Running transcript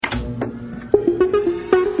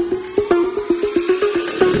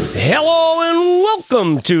Hello and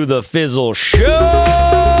welcome to the Fizzle Show.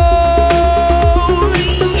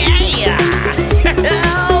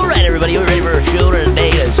 Yeah! All right, everybody, we're ready for a show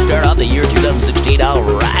today to start off the year 2016. All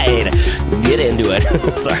right, get into it.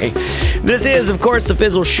 Sorry. This is, of course, the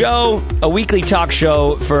Fizzle Show, a weekly talk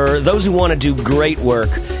show for those who want to do great work,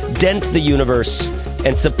 dent the universe,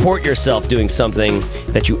 and support yourself doing something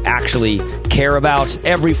that you actually care about.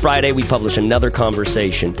 Every Friday, we publish another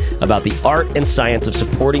conversation about the art and science of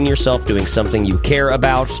supporting yourself doing something you care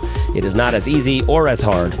about. It is not as easy or as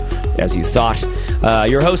hard as you thought.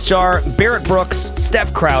 Your hosts are Barrett Brooks,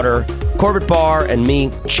 Steph Crowder, Corbett Barr, and me,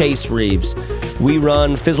 Chase Reeves. We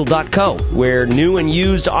run Fizzle.co, where new and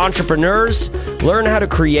used entrepreneurs learn how to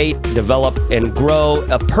create, develop, and grow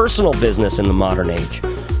a personal business in the modern age.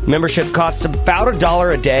 Membership costs about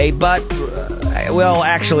 $1 a day, but, well,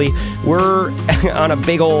 actually, we're on a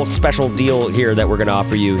big old special deal here that we're going to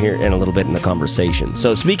offer you here in a little bit in the conversation.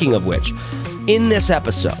 So speaking of which, in this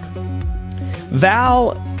episode,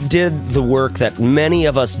 Val did the work that many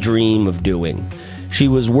of us dream of doing. She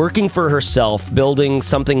was working for herself, building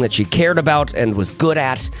something that she cared about and was good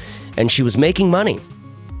at, and she was making money.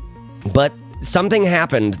 But something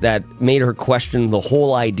happened that made her question the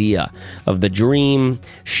whole idea of the dream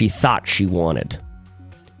she thought she wanted.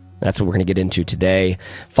 That's what we're going to get into today.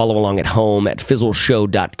 Follow along at home at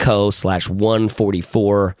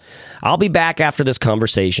fizzleshow.co/144. I'll be back after this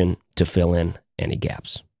conversation to fill in any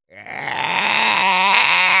gaps. We're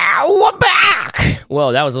back!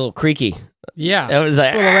 Whoa, that was a little creaky. Yeah. That was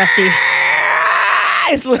like, It's a little rusty.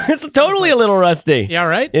 It's totally a little rusty. Yeah,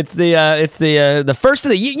 right? It's the first of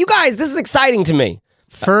the you guys, this is exciting to me.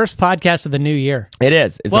 First podcast of the new year. It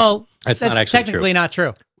is. That's not actually technically true. not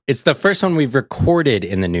true. It's the first one we've recorded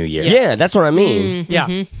in the new year. Yeah, that's what I mean.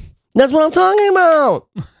 Yeah. That's what I'm talking about.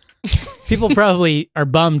 People probably are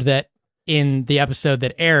bummed that in the episode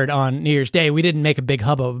that aired on New Year's Day, we didn't make a big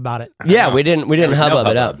hubbub about it. Yeah, we didn't hubbub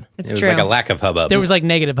it up It's It was true. like a lack of hubbub. There was like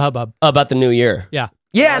negative hubbub. about the new year. Yeah.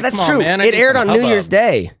 Yeah, that's come on, true. man, I It need aired some on New hubbub. Year's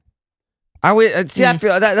Day. I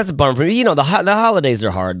feel that's a bummer for me. You know, the holidays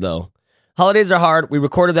are hard though. Holidays are hard. We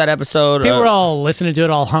recorded that episode. People were all listening to it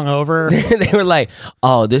all hungover. They were like,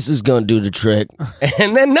 "Oh, this is gonna do the trick,"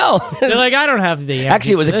 and then no. They're like, I don't have the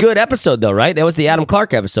Actually, it was a good episode though, right? That was the Adam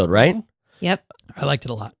Clark episode, right? Yep. I liked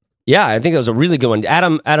it a lot. Yeah, I think it was a really good one.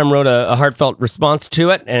 Adam wrote a heartfelt response to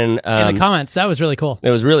it, and In the comments, that was really cool.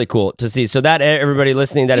 it was really cool to see. So that everybody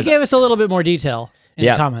listening, that He is gave us a little bit more detail in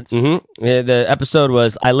the comments. The episode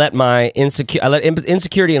was I let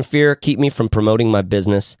insecurity and fear keep me from promoting my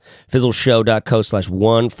business.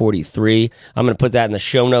 Fizzleshow.co/143. I'm going to put that in the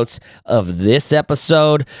show notes of this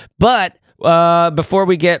episode. But before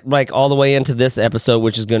we get like all the way into this episode,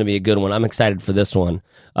 which is going to be a good one, I'm excited for this one.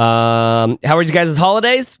 How are you guys'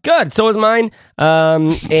 holidays? Good. So is mine.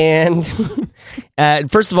 And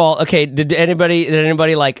first of all, okay, did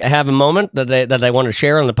anybody like have a moment that they want to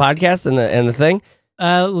share on the podcast and the thing?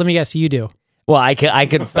 Let me guess, you do. Well, I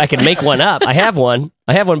could make one up. I have one,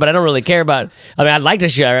 but I don't really care about. I mean, I'd like to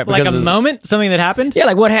share it. Like because a it's- moment? Something that happened? Yeah,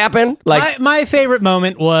 like what happened? Like My favorite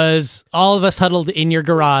moment was all of us huddled in your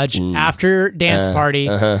garage after dance party,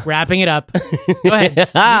 wrapping it up. Go ahead.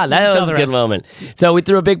 that tell was the a good rest. moment. So we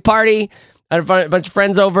threw a big party. I had a bunch of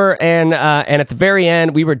friends over, and at the very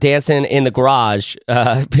end, we were dancing in the garage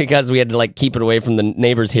because we had to like keep it away from the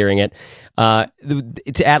neighbors hearing it. At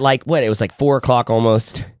like what? It was like 4:00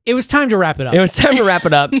 almost. It was time to wrap it up. It was time to wrap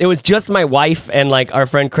it up. It was just my wife and like our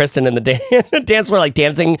friend Kristen in the dance floor, like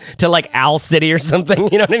dancing to like Owl City or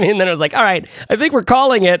something. You know what I mean? And then it was like, all right, I think we're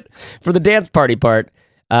calling it for the dance party part.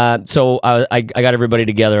 So I got everybody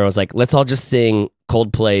together. I was like, let's all just sing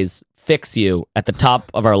Coldplay's "Fix You" at the top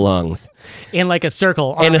of our lungs. in like a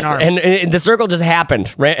circle, arm in arm. And the circle just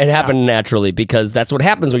happened, right? It happened naturally because that's what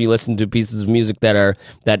happens when you listen to pieces of music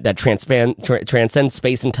that transcend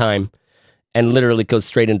space and time and literally goes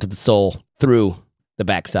straight into the soul through the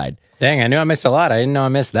backside. Dang, I knew I missed a lot. I didn't know I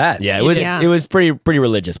missed that. Yeah, it was pretty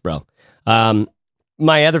religious, bro.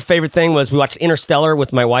 My other favorite thing was we watched Interstellar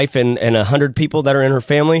with my wife and 100 people that are in her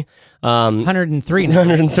family. 103 now.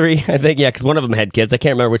 103, I think, yeah, because one of them had kids. I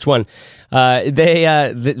can't remember which one. My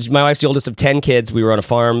wife's the oldest of 10 kids. We were on a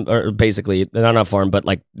farm, or basically, not on a farm, but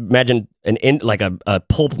like imagine a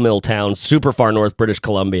pulp mill town, super far north, British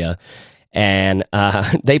Columbia. And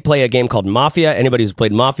they play a game called Mafia. Anybody who's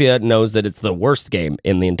played Mafia knows that it's the worst game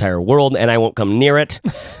in the entire world, and I won't come near it.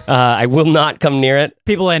 I will not come near it.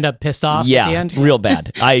 People end up pissed off at the end. Real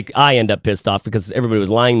bad. I end up pissed off because everybody was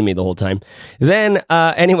lying to me the whole time. Then,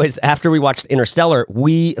 anyways, after we watched Interstellar,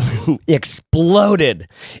 we exploded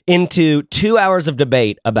into 2 hours of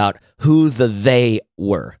debate about who the they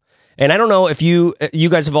were. And I don't know if you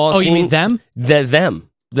guys have all seen... you mean them? Them.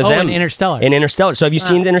 In Interstellar. In Interstellar. So have you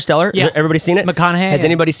seen Interstellar? Yeah. Has everybody seen it? McConaughey. Has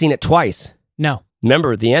anybody seen it twice? No.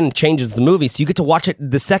 Remember, the end changes the movie, so you get to watch it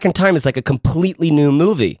the second time. It's like a completely new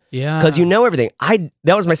movie. Yeah. Because you know everything.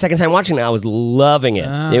 That was my second time watching it. I was loving it.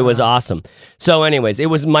 It was awesome. So anyways, it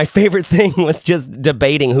was my favorite thing was just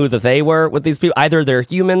debating who they were with these people. Either they're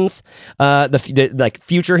humans, like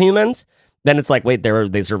future humans. Then it's like, wait,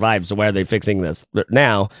 they survived, so why are they fixing this? But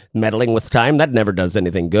now, meddling with time, that never does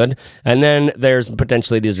anything good. And then there's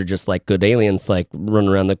potentially, these are just like good aliens, like running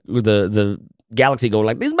around the galaxy going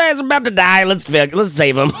like, these guys are about to die, let's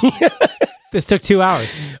save them. This took 2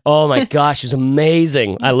 hours. Oh my gosh, it's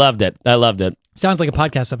amazing. I loved it. Sounds like a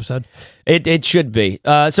podcast episode. It should be.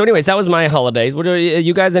 So anyways, that was my holidays. What are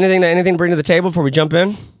you guys, anything to bring to the table before we jump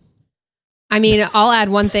in? I mean, I'll add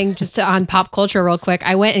one thing just on pop culture real quick.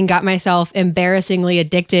 I went and got myself embarrassingly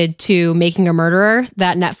addicted to Making a Murderer,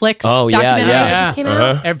 that Netflix documentary that just came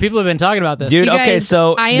out. People have been talking about this. Dude, You guys, okay,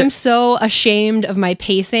 so... I am so ashamed of my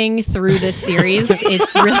pacing through this series.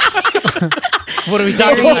 It's really... What are we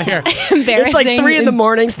talking about here? Embarrassing. It's like 3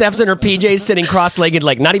 a.m. Steph's in her PJs sitting cross-legged,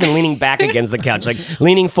 like not even leaning back against the couch, like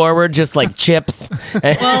leaning forward, just like chips,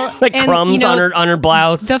 and, like crumbs on her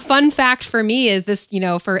blouse. The fun fact for me is this,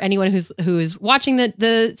 for anyone who's watching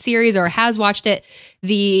the series or has watched it,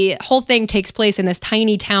 the whole thing takes place in this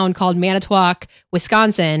tiny town called Manitowoc,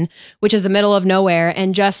 Wisconsin, which is the middle of nowhere,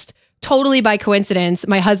 and just totally by coincidence,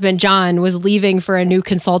 my husband John was leaving for a new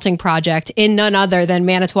consulting project in none other than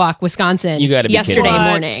Manitowoc, Wisconsin. You gotta be yesterday kidding.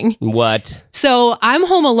 morning. What? So I'm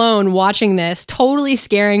home alone watching this, totally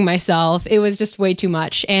scaring myself. It was just way too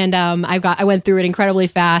much, and I went through it incredibly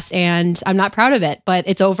fast, and I'm not proud of it, but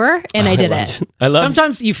it's over, and I did it. I love.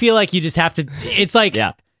 Sometimes you feel like you just have to. It's like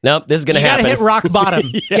Nope, this is going to happen. You gotta hit rock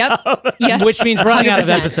bottom. Yep. Which means running out of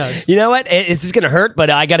 100%. episodes. You know what? It's just going to hurt, but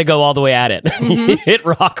I got to go all the way at it. Hit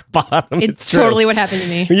rock bottom. It's true. totally what happened to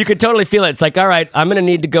me. You could totally feel it. It's like, all right, I'm going to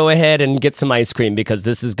need to go ahead and get some ice cream because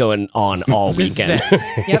this is going on all weekend.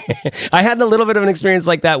 Yep. I had a little bit of an experience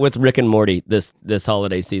like that with Rick and Morty this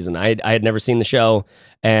holiday season. I had never seen the show,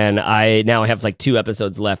 and I now have like 2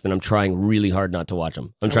 episodes left, and I'm trying really hard not to watch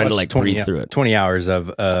them. I'm trying to like breathe through it. 20 hours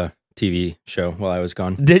of TV show while I was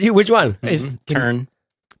gone. Did you? Which one? Turn.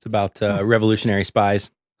 It's about revolutionary spies.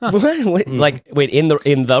 What? Like, wait, in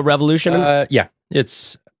the revolution? Yeah,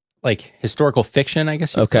 it's like historical fiction, I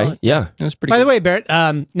guess. Okay, yeah, it was pretty. By good. the way, Barrett,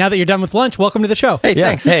 now that you're done with lunch, welcome to the show. Hey, yeah.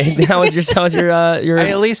 thanks. Hey, how was your? I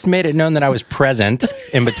at least made it known that I was present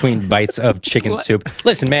in between bites of chicken soup.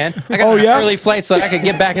 Listen, man, I got an early flight so I could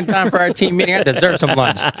get back in time for our team meeting. I deserve some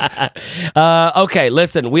lunch. Okay,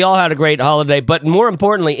 listen, we all had a great holiday, but more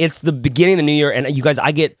importantly, it's the beginning of the new year, and you guys,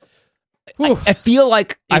 I feel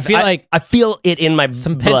like I feel it in my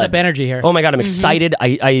Some blood. pent up energy here. Oh my god, I'm excited.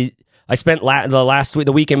 I spent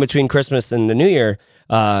the weekend between Christmas and the New Year.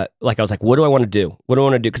 I was like, what do I want to do? What do I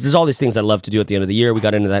want to do? Because there's all these things I love to do at the end of the year. We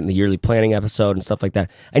got into that in the yearly planning episode and stuff like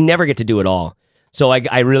that. I never get to do it all. So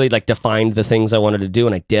I really defined the things I wanted to do,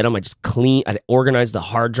 and I did them. I organized the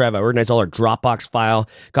hard drive. I organized all our Dropbox file,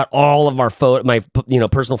 got all of our my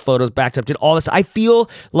personal photos backed up, did all this. I feel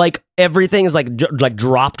like everything is like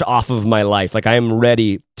dropped off of my life. Like I am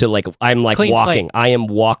ready to I'm like Clean walking. slate. I am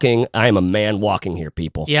walking. I am a man walking here,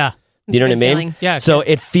 people. Yeah. You know what I Good mean? feeling. Yeah. So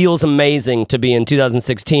it feels amazing to be in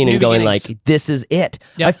 2016 New and going beginnings. like, this is it.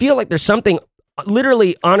 Yep. I feel like there's something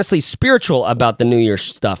literally, honestly spiritual about the New Year's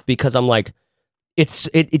stuff because I'm like, it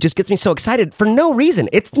just gets me so excited for no reason.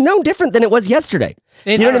 It's no different than it was yesterday.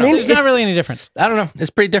 You know what I mean? There's not really any difference. I don't know.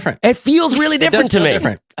 It's pretty different. It feels really different it does to feel me.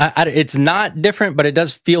 Different. It's not different, but it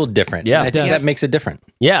does feel different. Yeah, And I it think does. that makes it different.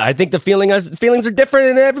 Yeah, I think the feelings are different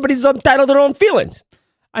and everybody's entitled to their own feelings.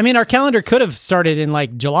 I mean, our calendar could have started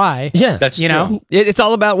in July. Yeah. That's You true. know? It's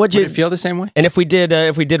all about what Would you it feel the same way? And if we did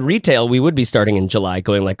retail, we would be starting in July,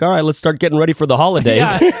 going like, all right, let's start getting ready for the holidays.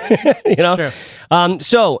 You know. True.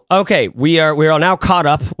 So okay, we are now caught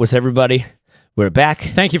up with everybody. We're back.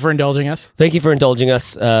 Thank you for indulging us. Thank you for indulging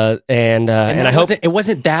us. And I hope it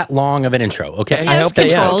wasn't that long of an intro. Okay. Yeah, I it hope was that,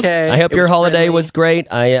 yeah. controlled. Okay. I hope It your was holiday friendly. was great.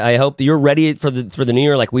 I hope that you're ready for the new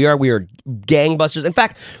year like we are. We are gangbusters. In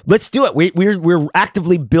fact, let's do it. We're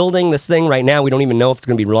actively building this thing right now. We don't even know if it's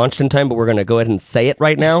going to be launched in time, but we're going to go ahead and say it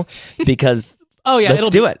right now because Oh yeah, Let's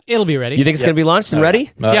do it. It'll be ready. You think it's going to be launched and ready?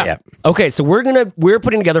 Yeah. Okay, so we're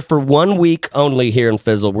putting together for 1 week only here in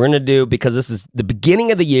Fizzle. We're going to do, because this is the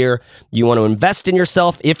beginning of the year, you want to invest in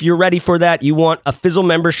yourself. If you're ready for that, you want a Fizzle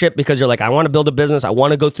membership because you're like, I want to build a business. I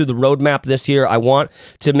want to go through the roadmap this year. I want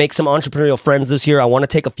to make some entrepreneurial friends this year. I want to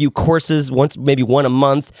take a few courses, maybe one a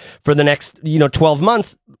month for the next 12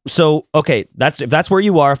 months. So, okay, if that's where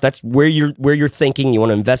you are, if that's where you're thinking, you want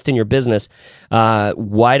to invest in your business,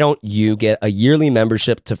 why don't you get a yearly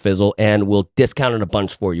membership to Fizzle, and we'll discount it a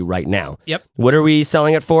bunch for you right now. Yep. What are we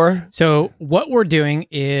selling it for? So what we're doing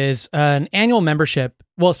is an annual membership.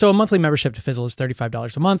 Well, so a monthly membership to Fizzle is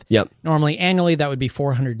 $35 a month. Yep. Normally, annually, that would be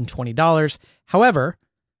 $420. However,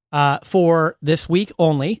 for this week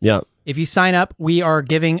only, if you sign up, we are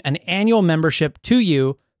giving an annual membership to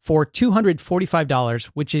you for $245,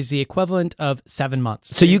 which is the equivalent of 7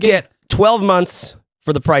 months. So you get 12 months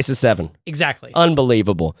for the price of 7. Exactly.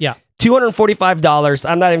 Unbelievable. Yeah. $245.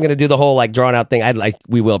 I'm not even going to do the whole drawn out thing.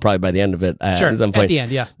 We will probably by the end of it. Sure. At some point. At the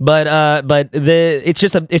end, yeah. But it's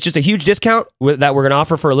just a huge discount that we're going to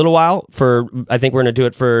offer for a little while. I think we're going to do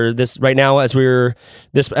it for this right now as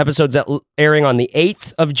this episode's airing on the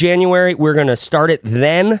 8th of January. We're going to start it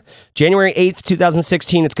then, January 8th,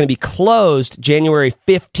 2016. It's going to be closed January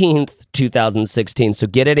 15th, 2016. So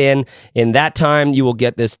get it in that time. You will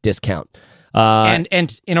get this discount. And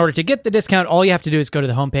in order to get the discount, all you have to do is go to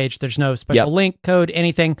the homepage. There's no special link, code,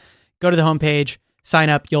 anything. Go to the homepage, sign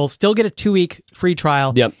up. You'll still get a 2-week free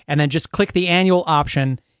trial. Yep. And then just click the annual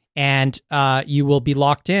option, and you will be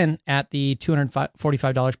locked in at the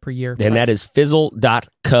 $245 per year. And that is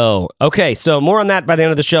fizzle.co. Okay, so more on that by the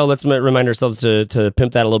end of the show. Let's remind ourselves to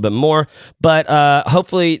pimp that a little bit more. But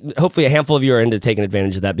hopefully a handful of you are into taking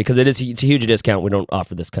advantage of that, because it's a huge discount. We don't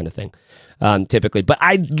offer this kind of thing typically. But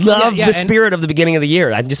I love the spirit of the beginning of the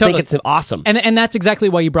year. I just think it's awesome. And that's exactly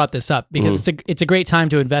why you brought this up, because it's a great time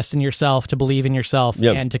to invest in yourself, to believe in yourself,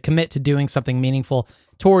 and to commit to doing something meaningful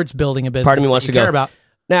towards building a business. Part of me wants to care go about.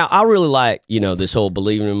 Now, I really like, this whole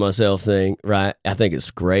believing in myself thing, right? I think it's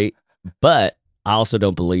great, but I also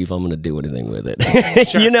don't believe I'm going to do anything with it.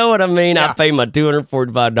 Sure. You know what I mean? Yeah. I paid my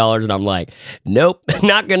 $245 and I'm like, nope,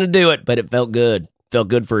 not going to do it, but it felt good. Felt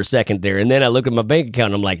good for a second there. And then I look at my bank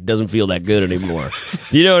account and I'm like, it doesn't feel that good anymore.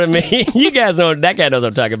 You know what I mean? You guys know, that guy knows what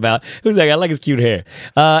I'm talking about. Who's that guy? I like his cute hair.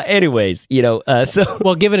 Anyways, so.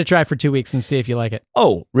 Well, give it a try for 2 weeks and see if you like it.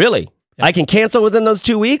 Oh, really? Yeah. I can cancel within those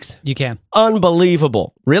 2 weeks? You can.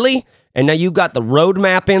 Unbelievable. Really? And now you got the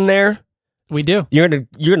roadmap in there? We do. You're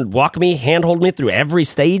gonna walk me, handhold me through every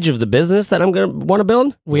stage of the business that I'm gonna want to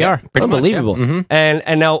build. We are unbelievable. Much, yeah.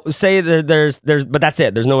 And now say there's, but that's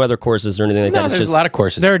it. There's no other courses or anything like that. It's there's just a lot of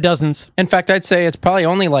courses. There are dozens. In fact, I'd say it's probably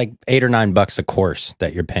only like $8 or $9 a course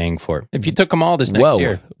that you're paying for. If you took them all this next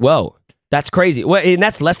year, whoa, that's crazy. Well, and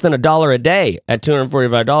that's less than $1 a day at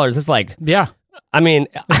 $245. It's like, yeah. I mean,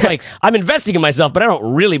 I'm investing in myself, but I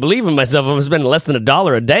don't really believe in myself. I'm spending less than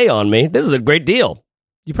 $1 a day on me. This is a great deal.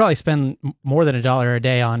 You probably spend more than $1 a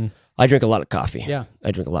day on. I drink a lot of coffee. Yeah,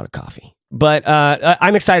 I drink a lot of coffee. But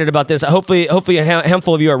I'm excited about this. Hopefully a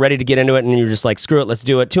handful of you are ready to get into it, and you're just like, screw it, let's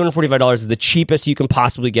do it. $245 is the cheapest you can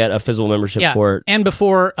possibly get a Fizzle membership for. And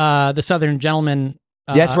before the Southern gentleman.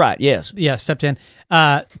 That's right. Yes. Yeah. Stepped in.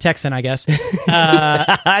 Texan, I guess.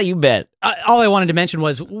 You bet. All I wanted to mention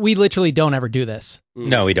was we literally don't ever do this.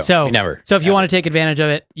 No, we don't. So we never. So if you want to take advantage of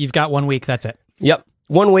it, you've got 1 week. That's it. Yep.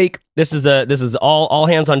 1 week. This is all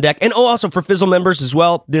hands on deck, and also for Fizzle members as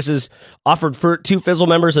well. This is offered to Fizzle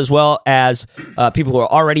members as well as people who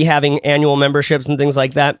are already having annual memberships and things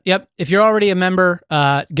like that. Yep. If you're already a member,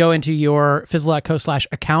 go into your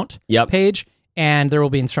fizzle.co/account page. And there will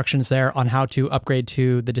be instructions there on how to upgrade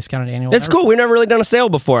to the discounted annual. That's cool. We've never really done a sale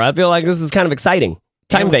before. I feel like this is kind of exciting.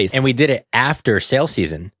 Time-based. And we did it after sale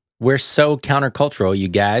season. We're so countercultural, you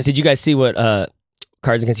guys. Did you guys see what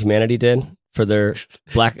Cards Against Humanity did for their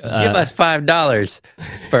black... Give us $5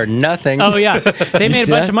 for nothing. Oh, yeah. They made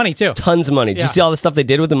a bunch of money, too. Tons of money. Did you see all the stuff they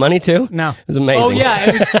did with the money, too? No. It was amazing. Oh,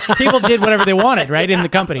 yeah. People did whatever they wanted, right, in the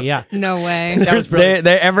company, yeah. No way. That was brilliant.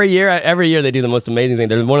 Every year they do the most amazing thing.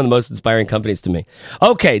 They're one of the most inspiring companies to me.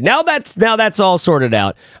 Okay, now that's all sorted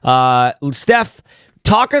out. Steph,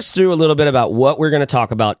 talk us through a little bit about what we're going to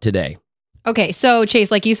talk about today. Okay, so Chase,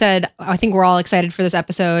 like you said, I think we're all excited for this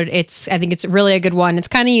episode. I think it's really a good one. It's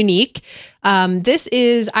kind of unique. This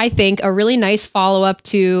is, I think, a really nice follow-up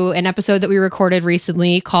to an episode that we recorded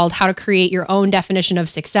recently called How to Create Your Own Definition of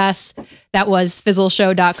Success. That was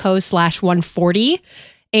fizzleshow.co/140.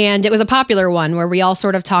 And it was a popular one where we all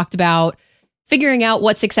sort of talked about figuring out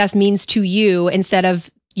what success means to you instead of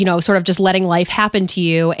sort of just letting life happen to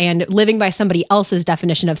you and living by somebody else's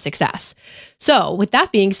definition of success. So with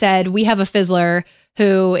that being said, we have a Fizzler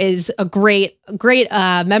who is a great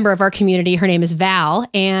member of our community. Her name is Val,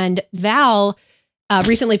 and Val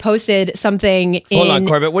recently posted something. Hold on,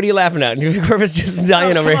 Corbett. What are you laughing at? Corbett's just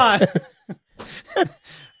dying over here.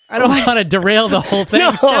 I don't want to derail the whole thing.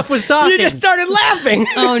 No, Steph was talking. You just started laughing.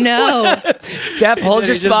 Oh, no. Steph, hold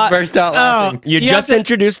your spot. Burst out laughing. You just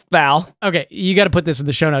introduced Val. Okay, you got to put this in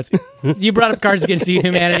the show notes. You brought up Cards Against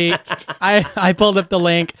Humanity. I pulled up the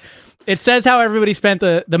link. It says how everybody spent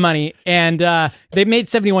the money, and they made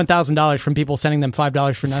 $71,000 from people sending them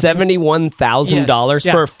 $5 for nothing.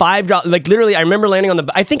 $71,000 for $5. Like literally, I remember landing on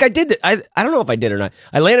the. I think I did it. I don't know if I did or not.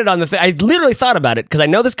 I landed on the thing. I literally thought about it because I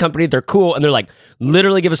know this company. They're cool, and they're like,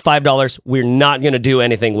 literally, give us $5. We're not going to do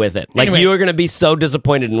anything with it. Like anyway, you are going to be so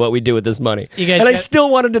disappointed in what we do with this money. I still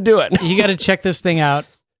wanted to do it. You got to check this thing out.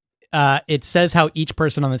 It says how each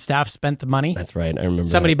person on the staff spent the money. That's right. I remember.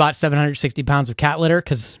 Somebody bought 760 pounds of cat litter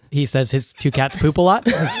because he says his 2 cats poop a lot.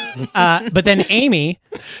 But then Amy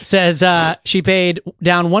says she paid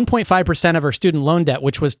down 1.5% of her student loan debt,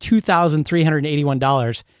 which was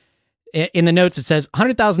 $2,381. In the notes, it says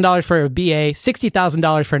 $100,000 for a BA,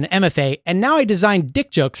 $60,000 for an MFA, and now I design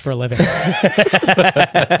dick jokes for a living.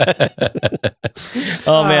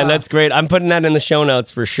 Oh, man, that's great. I'm putting that in the show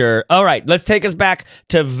notes for sure. All right, let's take us back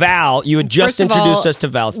to Val. You had just introduced us to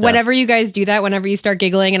Val stuff. Whenever you guys do that, whenever you start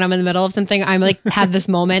giggling and I'm in the middle of something, I'm like, have this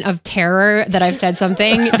moment of terror that I've said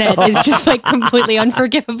something that is just like completely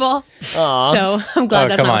unforgivable. Aww. So I'm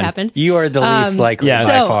glad that's not what happened. You are the least likely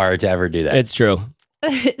by far to ever do that. It's true.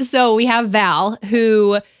 So we have Val's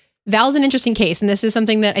an interesting case, and this is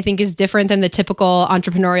something that I think is different than the typical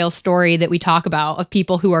entrepreneurial story that we talk about of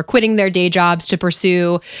people who are quitting their day jobs to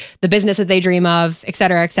pursue the business that they dream of, et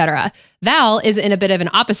cetera, et cetera. Val is in a bit of an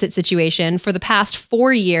opposite situation. For the past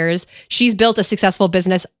 4 years, she's built a successful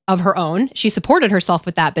business of her own. She supported herself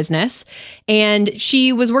with that business, and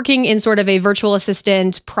she was working in sort of a virtual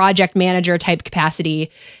assistant, project manager type capacity,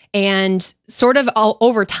 and sort of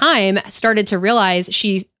over time started to realize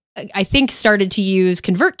I think started to use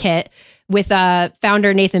ConvertKit with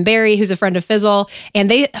founder Nathan Barry, who's a friend of Fizzle, and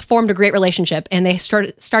they formed a great relationship, and they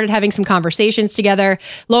started having some conversations together.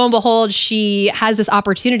 Lo and behold, she has this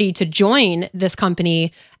opportunity to join this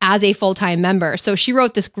company as a full-time member. So she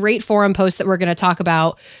wrote this great forum post that we're going to talk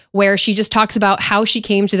about, where she just talks about how she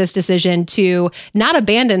came to this decision to not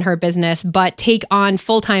abandon her business, but take on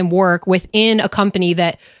full-time work within a company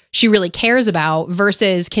that she really cares about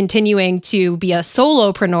versus continuing to be a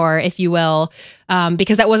solopreneur, if you will,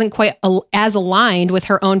 because that wasn't quite as aligned with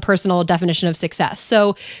her own personal definition of success.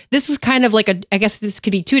 So this is kind of like I guess this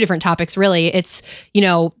could be 2 different topics, really. It's,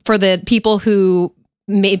 for the people who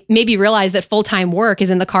maybe realize that full-time work is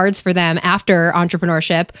in the cards for them after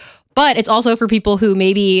entrepreneurship, but it's also for people who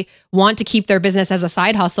maybe want to keep their business as a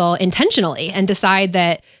side hustle intentionally and decide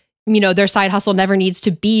that, their side hustle never needs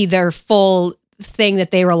to be their full thing that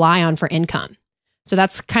they rely on for income. So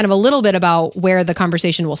that's kind of a little bit about where the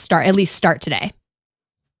conversation will start, at least start today.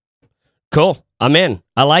 Cool. I'm in.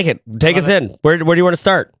 I like it. Take us in. Where do you want to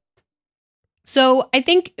start? So I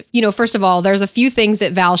think, first of all, there's a few things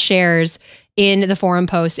that Val shares in the forum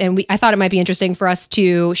post, and I thought it might be interesting for us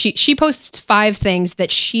to, she posts 5 things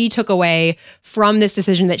that she took away from this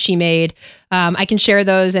decision that she made. I can share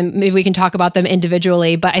those and maybe we can talk about them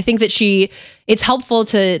individually, but I think that it's helpful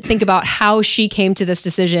to think about how she came to this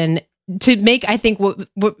decision to make, I think,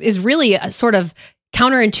 what is really a sort of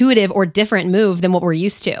counterintuitive or different move than what we're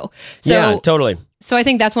used to. So, yeah, totally. So I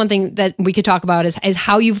think that's one thing that we could talk about is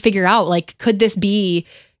how you figure out, like, could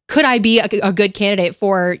I be a good candidate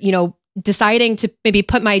for, deciding to maybe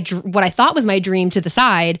put what I thought was my dream to the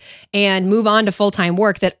side and move on to full-time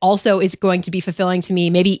work that also is going to be fulfilling to me,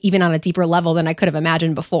 maybe even on a deeper level than I could have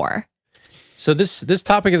imagined before. So this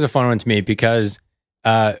topic is a fun one to me because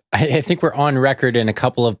I think we're on record in a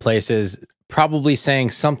couple of places probably saying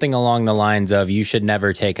something along the lines of, you should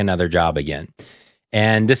never take another job again.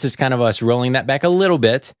 And this is kind of us rolling that back a little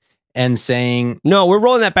bit and saying... No, we're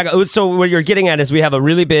rolling that back. So what you're getting at is we have a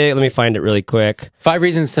really big... Let me find it really quick. 5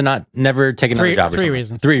 reasons to never take another job. 3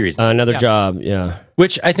 reasons. 3 reasons. Another job, yeah.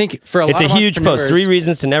 Which I think for a lot of It's a huge post. 3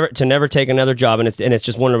 reasons to never take another job, and it's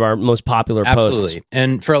just one of our most popular posts. Absolutely.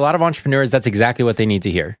 And for a lot of entrepreneurs, that's exactly what they need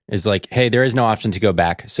to hear. Is like, hey, there is no option to go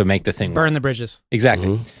back, so make the thing work. Burn the bridges. Exactly.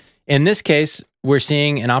 Mm-hmm. In this case, we're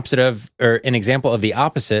seeing an example of the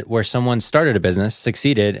opposite, where someone started a business,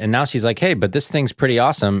 succeeded, and now she's like, hey, but this thing's pretty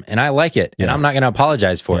awesome, and I like it, and I'm not going to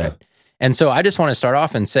apologize for it. And so I just want to start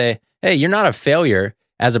off and say, hey, you're not a failure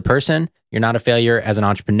as a person. You're not a failure as an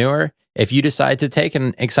entrepreneur. if you decide to take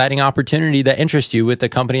an exciting opportunity that interests you with the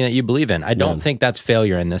company that you believe in. I don't think that's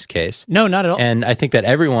failure in this case. No, not at all. And I think that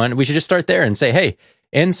we should just start there and say, hey,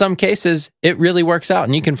 in some cases, it really works out,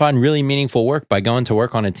 and you can find really meaningful work by going to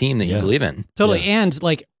work on a team that you believe in. Totally. Yeah. And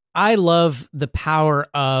like, I love the power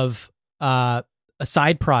of a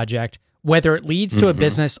side project, whether it leads to a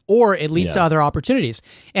business or it leads to other opportunities.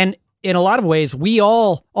 And in a lot of ways, we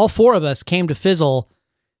all four of us came to Fizzle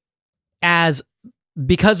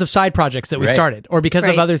because of side projects that we started or because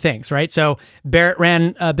of other things, right? So Barrett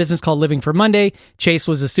ran a business called Living for Monday. Chase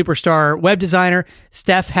was a superstar web designer.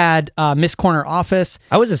 Steph had Miss Corner Office.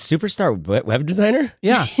 I was a superstar web designer?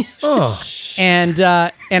 Yeah. And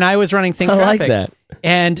I was running Think Traffic. I like that.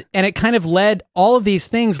 And it kind of all of these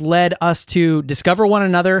things led us to discover one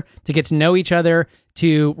another, to get to know each other,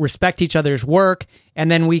 to respect each other's work. And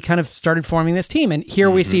then we kind of started forming this team. And here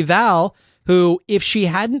we see Val, who, if she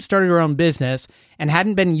hadn't started her own business and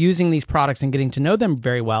hadn't been using these products and getting to know them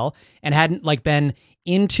very well, and hadn't like been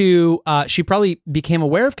into, she probably became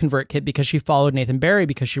aware of ConvertKit because she followed Nathan Barry,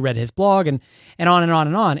 because she read his blog, and on and on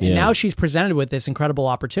and on. And now she's presented with this incredible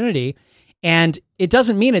opportunity. And it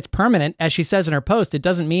doesn't mean it's permanent, as she says in her post. It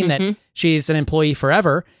doesn't mean that she's an employee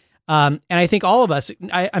forever. And I think all of us,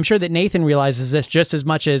 I'm sure that Nathan realizes this just as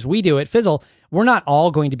much as we do at Fizzle. We're not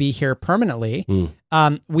all going to be here permanently.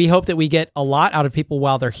 We hope that we get a lot out of people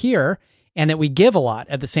while they're here, and that we give a lot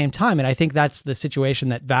at the same time. And I think that's the situation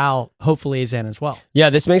that Val hopefully is in as well. Yeah,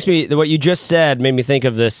 this makes me, what you just said made me think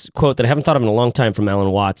of this quote that I haven't thought of in a long time from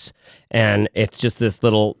Alan Watts. And it's just this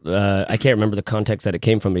little, I can't remember the context that it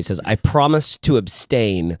came from, but he says, I promise to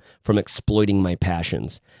abstain from exploiting my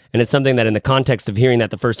passions. And it's something that in the context of hearing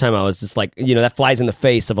that the first time, I was just like, that flies in the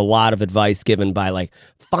face of a lot of advice given by like,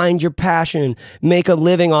 find your passion, make a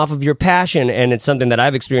living off of your passion. And it's something that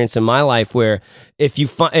I've experienced in my life where if you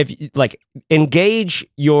engage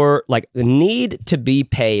your like need to be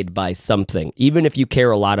paid by something, even if you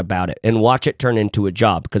care a lot about it, and watch it turn into a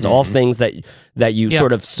job, because all things that you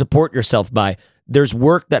sort of support yourself by, there's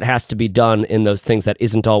work that has to be done in those things that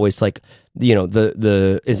isn't always like,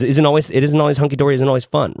 it isn't always hunky-dory, isn't always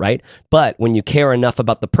fun, right? But when you care enough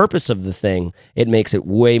about the purpose of the thing, it makes it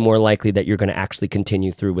way more likely that you're going to actually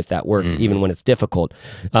continue through with that work, even when it's difficult.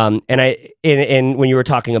 And when you were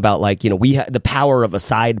talking about like, the power of a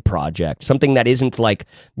side project, something that isn't like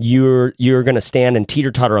you're going to stand and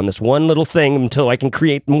teeter-totter on this one little thing until I can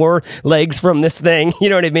create more legs from this thing, you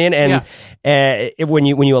know what I mean? And when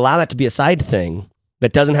you allow that to be a side thing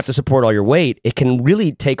that doesn't have to support all your weight, it can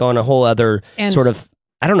really take on a whole other sort of,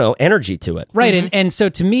 energy to it. Right. And so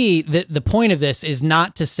to me, the point of this is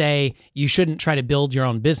not to say you shouldn't try to build your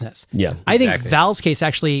own business. Yeah. I think Val's case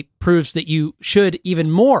actually proves that you should even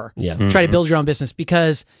more try to build your own business,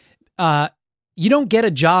 because you don't get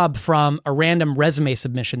a job from a random resume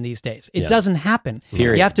submission these days. It doesn't happen.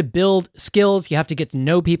 Period. You have to build skills. You have to get to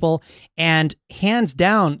know people. And hands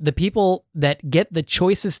down, the people that get the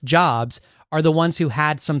choicest jobs are the ones who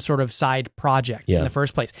had some sort of side project in the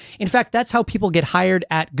first place. In fact, that's how people get hired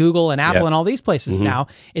at Google and Apple and all these places now,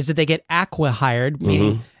 is that they get acqui-hired,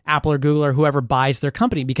 meaning Apple or Google or whoever buys their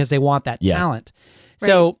company, because they want that talent. Right.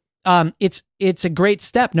 So it's a great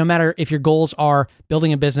step, no matter if your goals are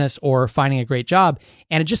building a business or finding a great job.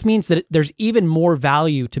 And it just means that there's even more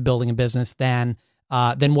value to building a business than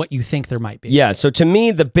what you think there might be. Yeah. So to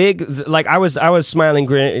me, I was smiling,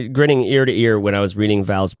 grinning ear to ear when I was reading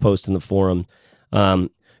Val's post in the forum,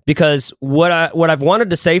 because what I've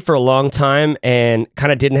wanted to say for a long time and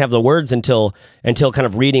kind of didn't have the words until kind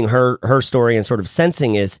of reading her story and sort of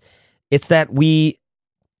sensing it's that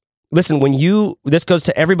listen, this goes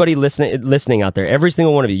to everybody listening out there, every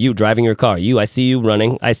single one of you driving your car, I see you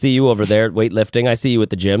running, I see you over there weightlifting, I see you at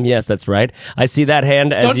the gym. Yes, that's right. I see that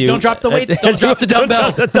hand as don't drop the weights, don't drop the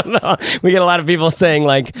dumbbell. We get a lot of people saying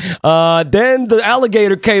like, then the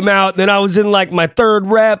alligator came out, then I was in like my third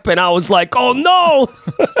rep, and I was like, oh no,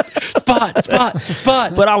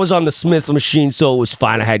 spot. But I was on the Smith machine, so it was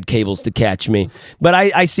fine. I had cables to catch me. But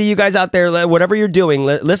I see you guys out there, whatever you're doing,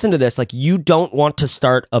 listen to this. Like, you don't want to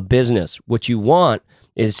start a business. What you want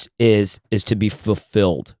is to be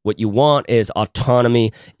fulfilled. What you want is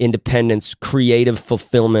autonomy, independence, creative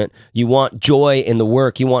fulfillment. You want joy in the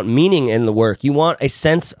work. You want meaning in the work. You want a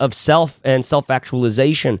sense of self and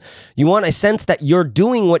self-actualization. You want a sense that you're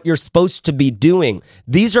doing what you're supposed to be doing.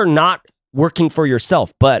 These are not working for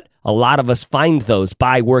yourself, but A lot of us find those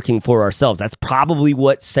by working for ourselves. That's probably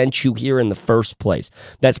what sent you here in the first place.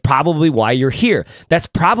 That's probably why you're here. That's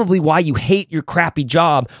probably why you hate your crappy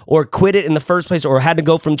job or quit it in the first place or had to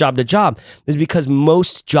go from job to job, is because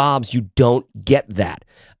most jobs you don't get that.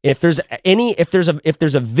 If there's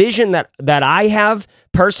a vision that I have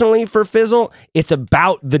personally for Fizzle, it's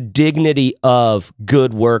about the dignity of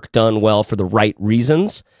good work done well for the right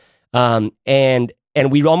reasons. And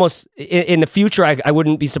we almost, in the future, I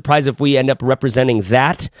wouldn't be surprised if we end up representing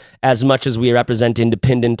that as much as we represent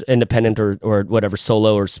independent or whatever,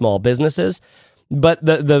 solo or small businesses. But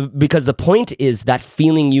because the point is that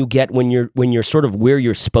feeling you get when you're sort of where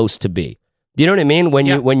you're supposed to be. Do you know what I mean?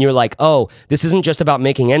 When you're like, oh, this isn't just about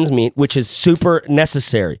making ends meet, which is super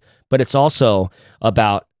necessary, but it's also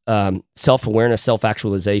about self-awareness,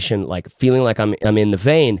 self-actualization, like feeling like I'm in the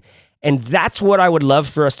vein. And that's what I would love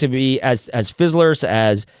for us to be as Fizzlers,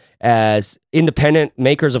 as independent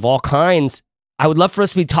makers of all kinds. I would love for us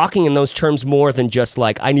to be talking in those terms more than just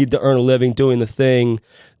like, I need to earn a living doing the thing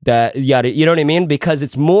that, yada, you know what I mean? Because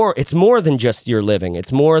it's more than just your living.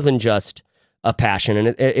 It's more than just a passion.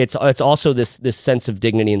 And it's also this sense of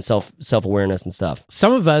dignity and self-awareness and stuff.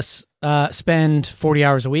 Some of us spend 40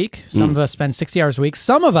 hours a week. Some of us spend 60 hours a week.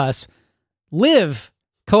 Some of us live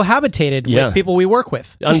cohabitated with people we work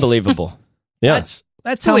with. Unbelievable. Yeah.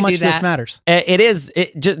 That's how much this matters. It is.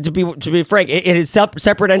 To be frank, it is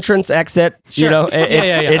separate entrance, exit. Sure. You know,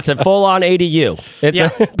 it's a full-on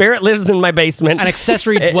ADU. Barrett lives in my basement. An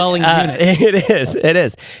accessory dwelling unit. It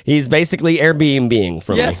is. He's basically Airbnb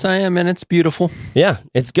from me. Yes, I am, and it's beautiful. Yeah,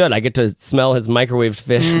 it's good. I get to smell his microwaved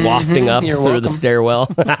fish wafting up through the stairwell.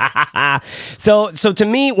 So to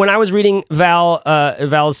me, when I was reading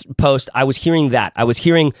Val's post, I was hearing that. I was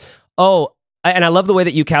hearing, and I love the way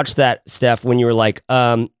that you couched that, Steph, when you were like,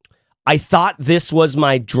 I thought this was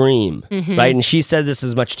my dream, right? And she said this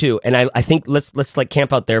as much too. And I think let's like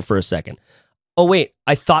camp out there for a second. Oh, wait,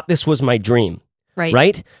 I thought this was my dream,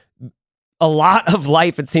 right? A lot of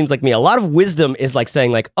life, it seems like me, a lot of wisdom is like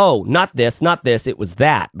saying like, oh, not this, it was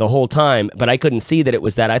that the whole time, but I couldn't see that it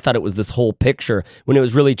was that. I thought it was this whole picture when it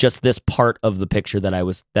was really just this part of the picture that I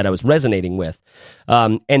was resonating with.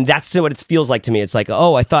 And that's what it feels like to me. It's like,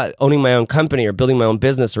 oh, I thought owning my own company or building my own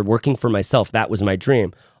business or working for myself, that was my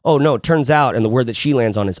dream. Oh, no, it turns out, and the word that she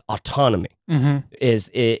lands on is autonomy.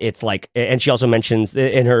 It's like, and she also mentions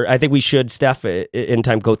in her, I think we should, Steph, in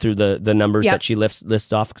time go through the numbers that she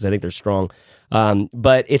lists off because I think they're strong.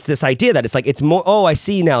 But it's this idea that it's like, it's more, I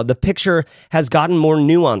see now, the picture has gotten more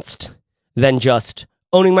nuanced than just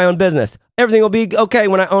owning my own business. Everything will be okay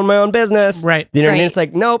when I own my own business. Right. You know what I mean? It's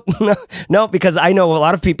like, nope, because I know a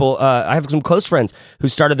lot of people, I have some close friends who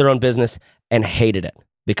started their own business and hated it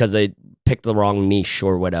because they picked the wrong niche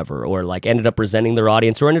or whatever, or like ended up resenting their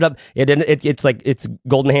audience, or ended up, it's like, it's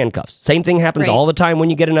golden handcuffs. Same thing happens all the time when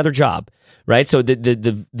you get another job, right? So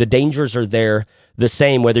the dangers are there the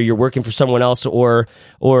same, whether you're working for someone else or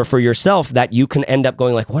for yourself, that you can end up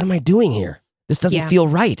going like, what am I doing here? This doesn't feel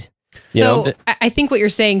right. So I think what you're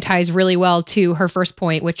saying ties really well to her first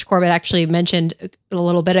point, which Corbett actually mentioned a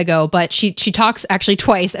little bit ago, but she talks actually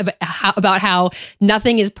twice about how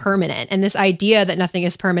nothing is permanent. And this idea that nothing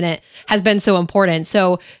is permanent has been so important.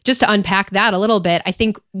 So just to unpack that a little bit, I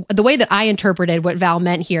think the way that I interpreted what Val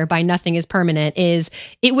meant here by nothing is permanent is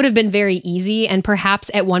it would have been very easy. And perhaps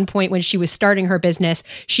at one point when she was starting her business,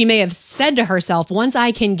 she may have said to herself, once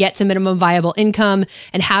I can get to minimum viable income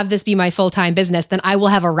and have this be my full-time business, then I will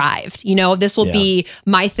have arrived. This will be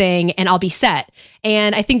my thing and I'll be set.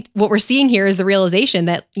 And I think what we're seeing here is the realization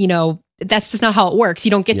that, that's just not how it works.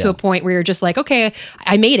 You don't get to a point where you're just like, okay,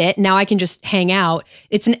 I made it. Now I can just hang out.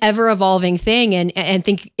 It's an ever evolving thing. And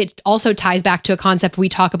think it also ties back to a concept we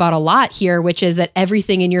talk about a lot here, which is that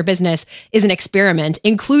everything in your business is an experiment,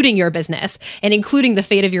 including your business and including the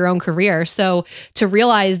fate of your own career. So to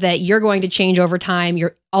realize that you're going to change over time,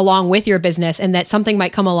 you're along with your business, and that something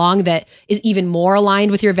might come along that is even more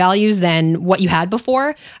aligned with your values than what you had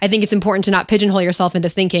before. I think it's important to not pigeonhole yourself into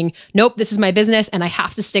thinking, nope, this is my business and I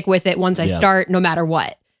have to stick with it once I start, no matter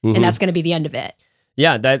what. And that's going to be the end of it.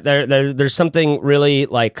 Yeah, there's something really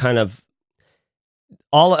like kind of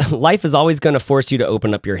life is always going to force you to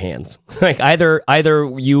open up your hands. Like either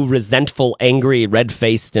you resentful, angry,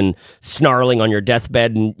 red-faced, and snarling on your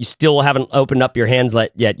deathbed, and you still haven't opened up your hands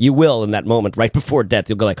yet. You will in that moment, right before death.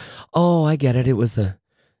 You'll go like, "Oh, I get it. It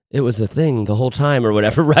was a thing the whole time," or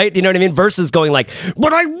whatever, right? You know what I mean? Versus going like,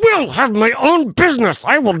 "But I will have my own business.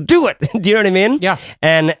 I will do it." Do you know what I mean? Yeah.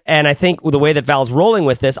 And I think the way that Val's rolling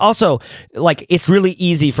with this, also, like, it's really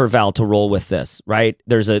easy for Val to roll with this, right?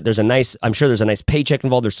 There's a nice, I'm sure there's a nice paycheck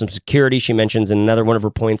involved. There's some security she mentions in another one of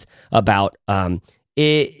her points about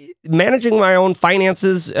managing my own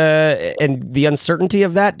finances and the uncertainty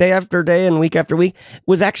of that day after day and week after week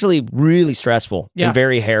was actually really stressful and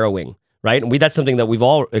very harrowing, right? And that's something that we've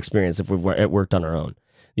all experienced if we've worked on our own,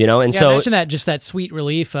 you know? And so imagine that, just that sweet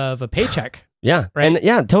relief of a paycheck. Yeah. Right?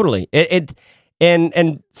 And totally.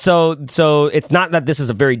 And so it's not that this is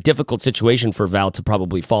a very difficult situation for Val to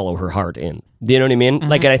probably follow her heart in. Do you know what I mean? Mm-hmm.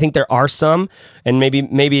 Like, and I think there are some, and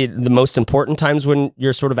maybe the most important times when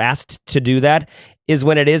you're sort of asked to do that is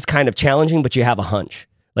when it is kind of challenging, but you have a hunch.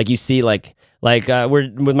 Like you see, like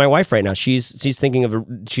we're with my wife right now. She's thinking of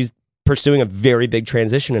she's pursuing a very big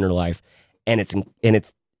transition in her life, and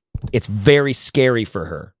it's very scary for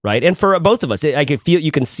her, right? And for both of us, I can feel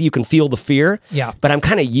you can feel the fear. Yeah. But I'm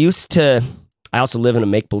kind of used to. I also live in a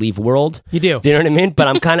make-believe world. You do. You know what I mean?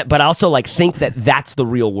 But but I also like think that that's the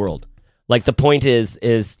real world. Like the point is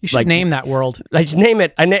you should like, name that world. I just name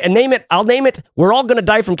it. Name it. I'll name it. We're all gonna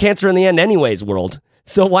die from cancer in the end, anyways. World.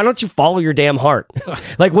 So why don't you follow your damn heart?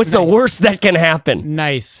 Like, what's the worst that can happen?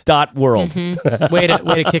 Nice. World. Mm-hmm. way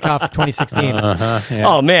to kick off 2016. Yeah.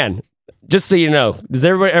 Oh man, just so you know, does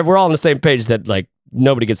everybody? We're all on the same page that like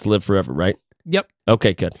nobody gets to live forever, right? Yep.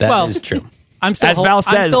 Okay, good. That is true. As Val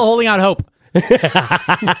says, I'm still holding out hope.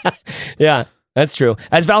 Yeah, that's true.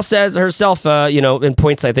 As Val says herself, in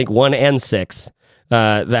points I think 1 and 6,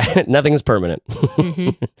 that nothing is permanent.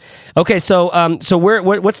 Mm-hmm. Okay, so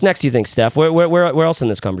what's next? Do you think, Steph? Where else in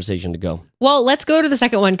this conversation to go? Well, let's go to the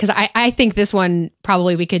second one because I think this one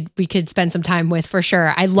probably we could spend some time with for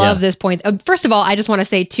sure. I love this point. First of all, I just want to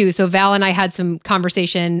say too. So Val and I had some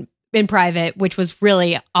conversation in private, which was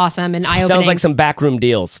really awesome and eye-opening. Sounds like some backroom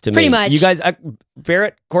deals to me. Pretty much. You guys,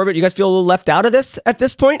 Barrett, Corbett, you guys feel a little left out of this at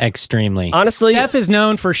this point? Extremely. Honestly. Steph is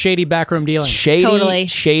known for shady backroom dealing. Totally.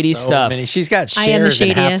 Shady stuff. She's got shares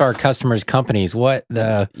in half our customers' companies. What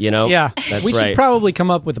the... Yeah. That's we should probably come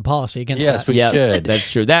up with a policy against that. Yes, we should. That's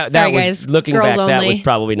true. That Sorry, was, guys. looking Girls back, only. that was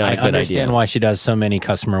probably not a good idea. I understand why she does so many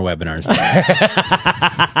customer webinars.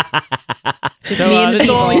 Just So me and the this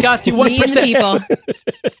will people. only cost you Me and the 1%.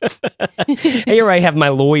 people. Here I have my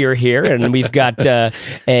lawyer here, and we've got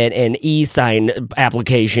an e-sign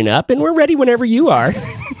application up, and we're ready whenever you are.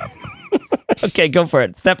 Okay, go for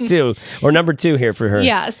it. Step 2, or number 2 here for her.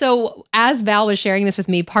 Yeah. So as Val was sharing this with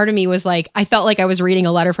me, part of me was like, I felt like I was reading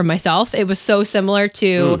a letter from myself. It was so similar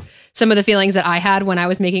to some of the feelings that I had when I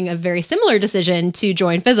was making a very similar decision to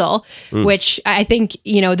join Fizzle, which I think,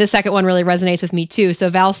 the second one really resonates with me too. So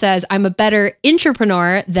Val says, I'm a better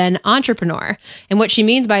intrapreneur than entrepreneur. And what she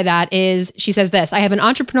means by that is she says this, I have an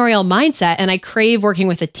entrepreneurial mindset and I crave working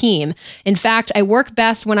with a team. In fact, I work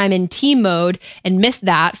best when I'm in team mode and miss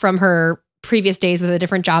that from her previous days with a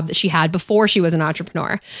different job that she had before she was an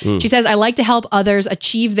entrepreneur. She says, I like to help others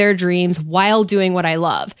achieve their dreams while doing what I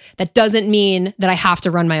love. That doesn't mean that I have to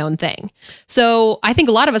run my own thing. So I think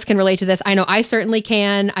a lot of us can relate to this. I know I certainly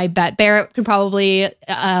can. I bet Barrett can probably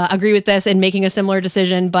agree with this and making a similar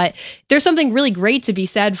decision, but there's something really great to be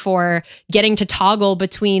said for getting to toggle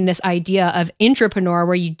between this idea of intrapreneur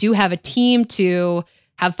where you do have a team to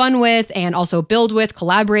have fun with and also build with,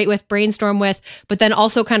 collaborate with, brainstorm with, but then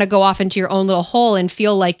also kind of go off into your own little hole and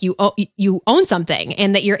feel like you own something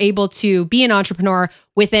and that you're able to be an entrepreneur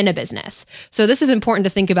within a business. So this is important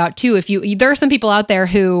to think about too. There are some people out there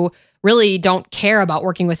who really don't care about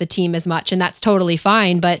working with a team as much, and that's totally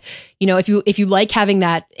fine. But if you like having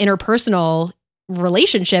that interpersonal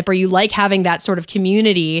relationship or you like having that sort of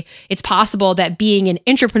community, it's possible that being an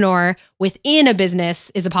entrepreneur within a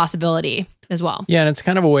business is a possibility as well. Yeah, and it's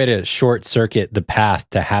kind of a way to short circuit the path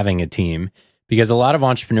to having a team because a lot of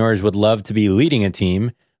entrepreneurs would love to be leading a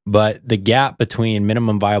team, but the gap between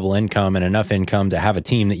minimum viable income and enough income to have a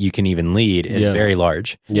team that you can even lead is very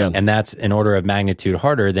large. Yeah. And that's an order of magnitude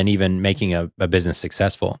harder than even making a business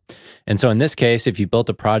successful. And so in this case, if you built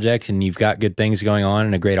a project and you've got good things going on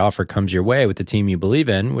and a great offer comes your way with the team you believe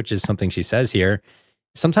in, which is something she says here,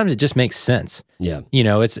 sometimes it just makes sense. Yeah.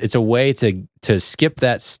 It's a way to skip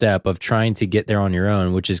that step of trying to get there on your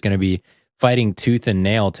own, which is going to be fighting tooth and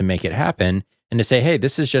nail to make it happen, and to say, hey,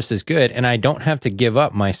 this is just as good, and I don't have to give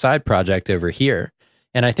up my side project over here.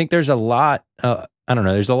 And I think there's a lot,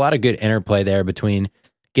 there's a lot of good interplay there between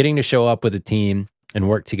getting to show up with a team and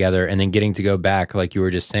work together, and then getting to go back, like you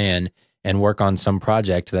were just saying, and work on some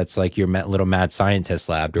project that's like your little mad scientist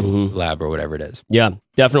lab or whatever it is. Yeah,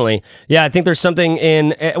 definitely. Yeah, I think there's something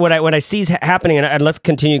in what I see happening, and let's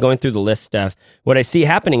continue going through the list, Steph. What I see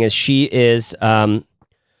happening is she is,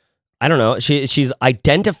 she's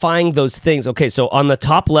identifying those things. Okay, so on the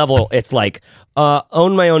top level, it's like,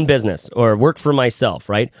 own my own business or work for myself,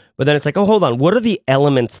 right? But then it's like, oh, hold on. What are the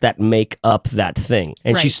elements that make up that thing?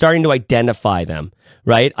 And she's starting to identify them,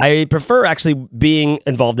 right? I prefer actually being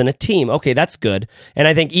involved in a team. Okay, that's good. And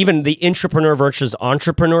I think even the intrapreneur versus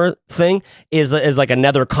entrepreneur thing is like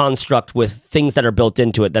another construct with things that are built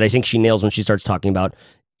into it that I think she nails when she starts talking about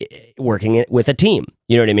working with a team.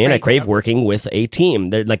 You know what I mean? Right. I crave working with a team.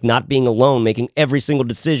 They're like not being alone, making every single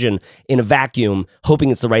decision in a vacuum, hoping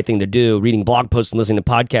it's the right thing to do, reading blog posts and listening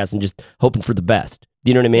to podcasts and just hoping for the best. Do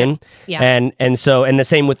you know what I mean? Yeah. And the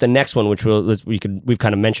same with the next one, which we've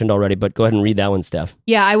kind of mentioned already, but go ahead and read that one, Steph.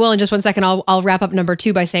 Yeah, I will in just 1 second. I'll wrap up number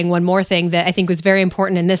 2 by saying one more thing that I think was very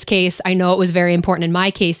important in this case. I know it was very important in my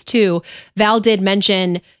case too. Val did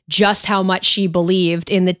mention just how much she believed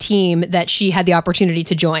in the team that she had the opportunity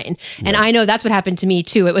to join. And I know that's what happened to me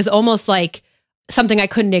too. It was almost like something I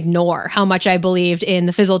couldn't ignore, how much I believed in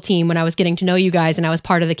the Fizzle team when I was getting to know you guys and I was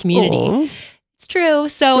part of the community. Aww. It's true.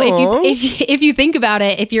 So if you think about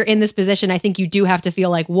it, if you're in this position, I think you do have to feel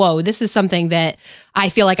like, whoa, this is something that I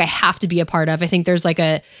feel like I have to be a part of. I think there's like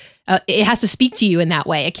it has to speak to you in that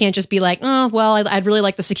way. It can't just be like, oh, well, I'd really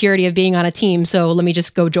like the security of being on a team, so let me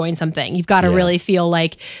just go join something. You've got to really feel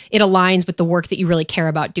like it aligns with the work that you really care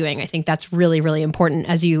about doing. I think that's really, really important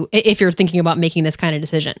if you're thinking about making this kind of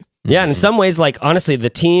decision. Yeah, and in some ways, like honestly,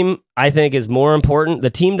 the team I think is more important.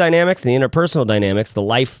 The team dynamics, the interpersonal dynamics,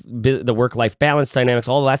 the work-life balance dynamics,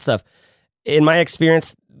 all of that stuff, in my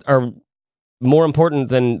experience, are more important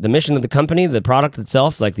than the mission of the company, the product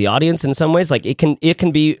itself, like the audience in some ways. Like it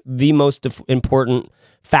can be the most important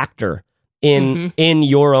factor in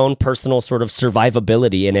your own personal sort of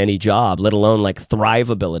survivability in any job, let alone like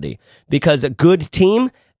thrivability. Because a good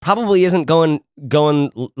team probably isn't going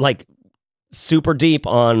like super deep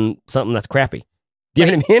on something that's crappy. Do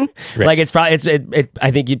you know what I mean? Right. Like it's probably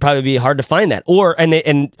I think you'd probably be hard to find that.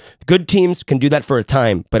 And good teams can do that for a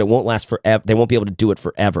time, but it won't last forever. They won't be able to do it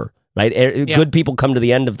forever. Right? Good people come to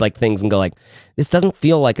the end of like things and go like, this doesn't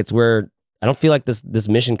feel like it's where I don't feel like this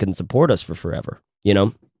mission can support us for forever, you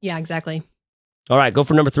know? Yeah, exactly. All right, go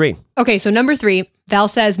for number 3. Okay, so number 3, Val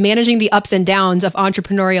says, managing the ups and downs of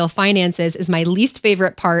entrepreneurial finances is my least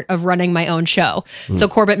favorite part of running my own show. So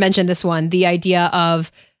Corbett mentioned this one, the idea of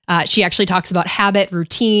she actually talks about habit,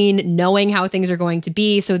 routine, knowing how things are going to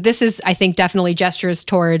be. So this is, I think, definitely gestures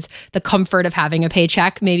towards the comfort of having a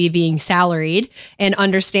paycheck, maybe being salaried, and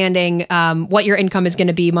understanding what your income is going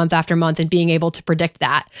to be month after month and being able to predict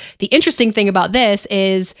that. The interesting thing about this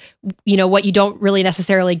is, you know, what you don't really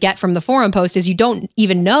necessarily get from the forum post is you don't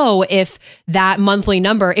even know if that monthly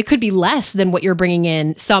number, it could be less than what you're bringing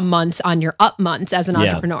in some months on your up months as an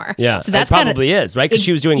entrepreneur. Yeah, so that's probably is, right? Because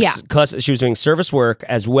she was doing service work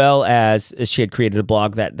as well as she had created a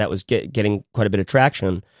blog that was getting quite a bit of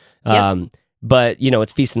traction. But, you know,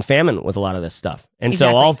 it's feast and famine with a lot of this stuff. And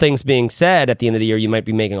so all things being said, at the end of the year, you might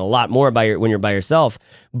be making a lot more when you're by yourself,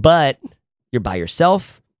 but you're by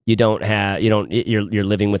yourself. You're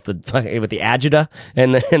living with the agita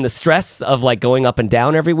and the stress of like going up and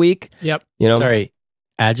down every week. Yep. You know, sorry,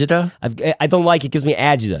 agita. I don't like it. Gives me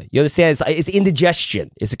agita. You understand? It's indigestion.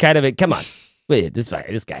 It's a kind of come on, wait, this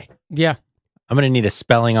guy. Yeah. I'm gonna need a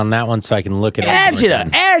spelling on that one so I can look at it.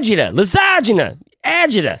 Agita, lasagna,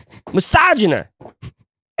 agita, misogyna,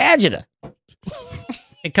 agita.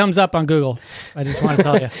 It comes up on Google. I just want to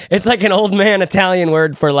tell you. It's like an old man Italian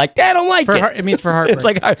word for like, I don't like it. It means for heartburn. It's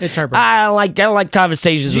like it's heartburn. I don't like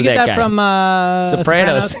conversations with that guy. Did you get that from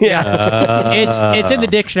Sopranos? Yeah. It's in the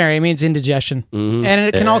dictionary. It means indigestion. And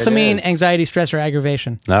it can also mean anxiety, stress, or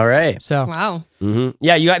aggravation. All right. So wow.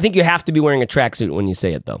 Yeah, I think you have to be wearing a tracksuit when you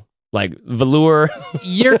say it though. Like velour.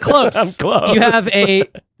 You're close. I'm close. You have a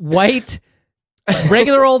white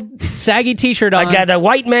regular old saggy t-shirt on. I got a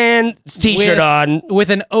white man t-shirt on with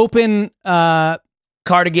an open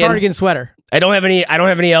cardigan sweater. I don't have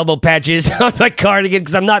any elbow patches on my cardigan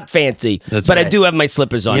because I'm not fancy. But right. I do have my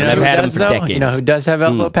slippers on. I've had them for decades. You know who does have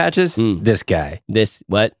elbow patches? This guy.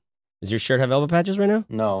 What? Does your shirt have elbow patches right now?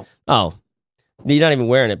 No. Oh. You're not even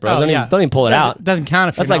wearing it, bro. Don't even pull it out. It doesn't count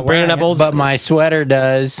if that's you're like bringing up old. But my sweater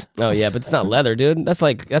does. Oh yeah, but it's not leather, dude. That's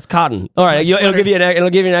cotton. All right, it'll give you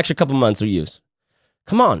an extra couple months of use.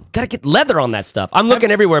 Come on, gotta get leather on that stuff. I'm looking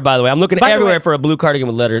everywhere, by the way. I'm looking everywhere for a blue cardigan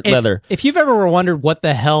with leather. If you've ever wondered what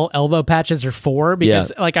the hell elbow patches are for,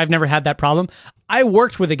 because like I've never had that problem. I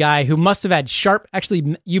worked with a guy who must have had sharp.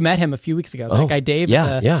 Actually, you met him a few weeks ago. That guy Dave.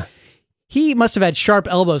 Yeah. he must have had sharp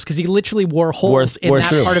elbows because he literally wore holes in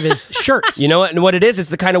that part of his shirts. You know what it is? It's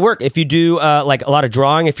the kind of work. If you do like a lot of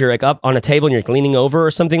drawing, if you're like up on a table and you're leaning over or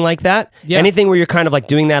something like that, anything where you're kind of like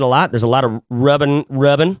doing that a lot, there's a lot of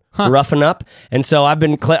roughing up. And so I've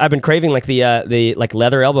been craving like the like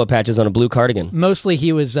leather elbow patches on a blue cardigan. Mostly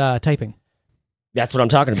he was typing. That's what I'm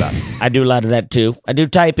talking about. I do a lot of that too. I do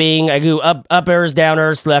typing. I do uppers,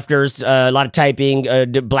 downers, lefters. A lot of typing.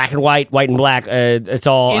 Black and white, white and black. It's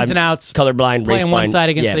all ins and outs. Colorblind, race playing one side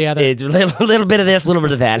against the other. It's a little bit of this, a little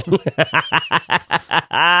bit of that.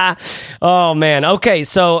 Oh man. Okay.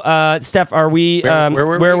 So, Steph, are we?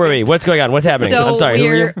 Where were we? What's going on? What's happening? So I'm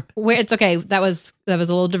sorry. It's okay. That was a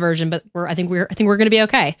little diversion, but I think we're going to be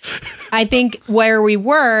okay. I think where we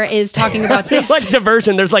were is talking about this. It's like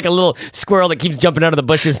diversion. There's like a little squirrel that keeps jumping out of the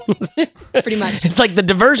bushes. Pretty much. It's like the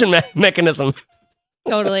diversion mechanism.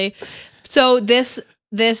 Totally. So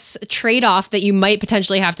this trade-off that you might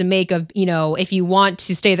potentially have to make of, if you want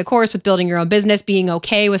to stay the course with building your own business, being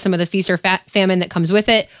okay with some of the feast or famine that comes with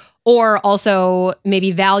it, or also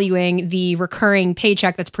maybe valuing the recurring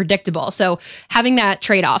paycheck that's predictable. So having that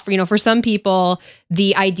trade-off, for some people,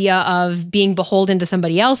 the idea of being beholden to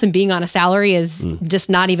somebody else and being on a salary is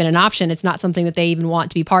just not even an option. It's not something that they even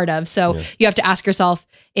want to be part of. So you have to ask yourself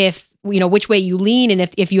if, which way you lean and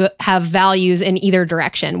if you have values in either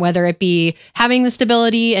direction, whether it be having the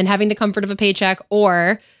stability and having the comfort of a paycheck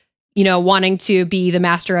or wanting to be the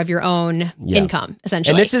master of your own income,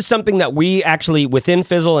 essentially. And this is something that we actually, within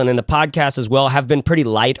Fizzle and in the podcast as well, have been pretty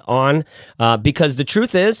light on because the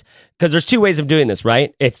truth is, because there's two ways of doing this,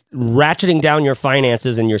 right? It's ratcheting down your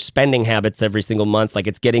finances and your spending habits every single month. Like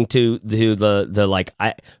it's getting to the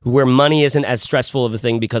where money isn't as stressful of a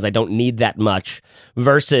thing because I don't need that much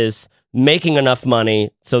versus making enough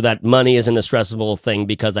money so that money isn't a stressful thing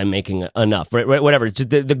because I'm making enough, right? Whatever.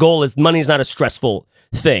 The goal is money is not a stressful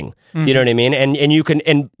thing. You know what I mean? And you can,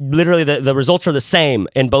 and literally the results are the same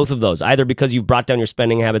in both of those, either because you've brought down your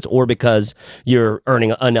spending habits or because you're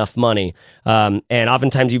earning enough money. And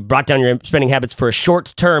oftentimes you've brought down your spending habits for a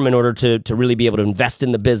short term in order to really be able to invest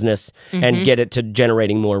in the business and get it to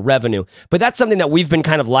generating more revenue. But that's something that we've been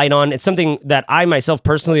kind of light on. It's something that I myself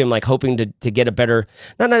personally am like hoping to get a better,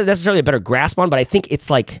 not necessarily a better grasp on, but I think it's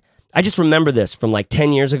like, I just remember this from like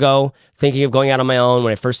 10 years ago, thinking of going out on my own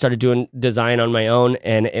when I first started doing design on my own.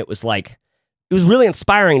 And it was really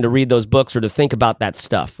inspiring to read those books or to think about that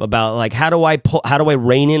stuff about like, how do I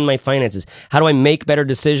rein in my finances? How do I make better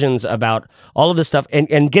decisions about all of this stuff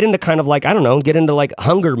and get into kind of like, I don't know, get into like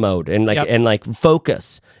hunger mode and like, and like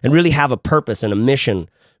focus and really have a purpose and a mission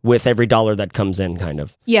with every dollar that comes in kind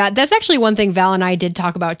of. Yeah. That's actually one thing Val and I did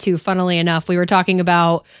talk about too. Funnily enough, we were talking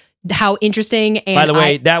about how interesting. And by the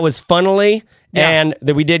way, that was funnily, and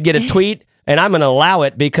that we did get a tweet, and I'm going to allow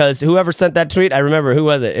it because whoever sent that tweet, I remember who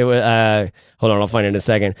was it. It was hold on, I'll find it in a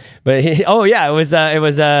second. But it was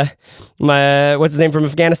my what's his name from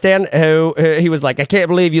Afghanistan. Who he was like, I can't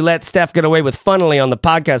believe you let Steph get away with funnily on the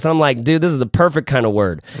podcast. I'm like, dude, this is the perfect kind of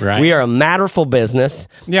word. Right. We are a matterful business.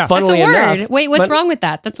 Yeah, funnily that's a word. enough. Wait, what's wrong with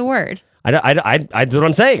that? That's a word. That's what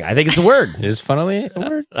I'm saying. I think it's a word. Is funnily a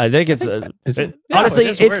word? I think it's honestly,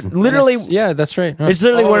 it is a it's word. literally. Yeah, that's right. It's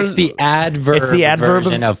literally one of the adverb. It's the adverb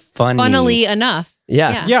version of funny. Funnily enough.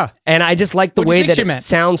 Yeah. And I just like the way that it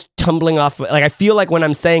sounds tumbling off. Like I feel like when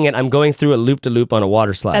I'm saying it, I'm going through a loop-de-loop on a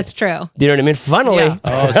water slide. That's true. Do you know what I mean? Funnily. Yeah.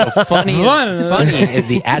 Oh, so funny. Funny is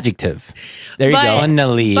the adjective. There you go.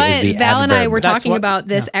 Funnily is the Val adverb. and I were talking about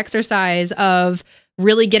this exercise of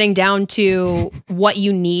really getting down to what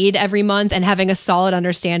you need every month and having a solid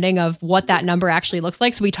understanding of what that number actually looks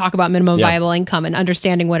like. So we talk about minimum viable income and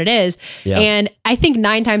understanding what it is. Yeah. And I think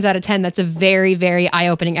 9 times out of 10, that's a very, very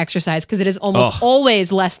eye-opening exercise because it is almost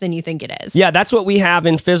always less than you think it is. Yeah, that's what we have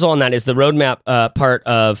in Fizzle on that is the roadmap part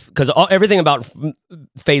of, because everything about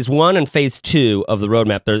phase 1 and phase 2 of the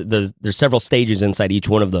roadmap, there's several stages inside each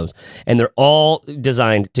one of those. And they're all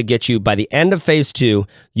designed to get you, by the end of phase 2,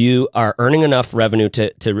 you are earning enough revenue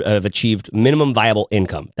to have achieved minimum viable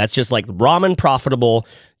income. That's just like ramen profitable.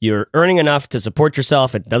 You're earning enough to support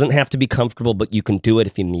yourself. It doesn't have to be comfortable, but you can do it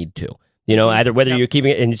if you need to. You know, either whether you're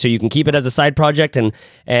keeping it, and so you can keep it as a side project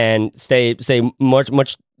and stay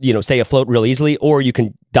much stay afloat real easily, or you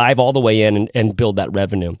can dive all the way in and build that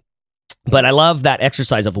revenue. But I love that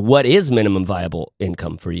exercise of what is minimum viable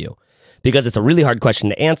income for you, because it's a really hard question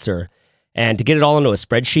to answer. And to get it all into a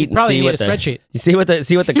spreadsheet and see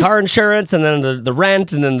what the car insurance and then the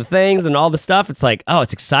rent and then the things and all the stuff, it's like, oh,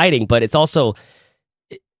 it's exciting, but it's also,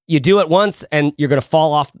 you do it once and you're going to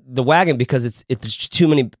fall off the wagon because there's just too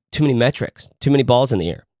many metrics, too many balls in the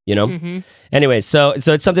air. you know? Anyway, so it's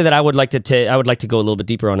something that I would like to go a little bit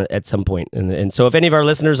deeper on it at some point. And so if any of our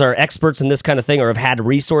listeners are experts in this kind of thing or have had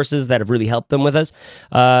resources that have really helped them with us,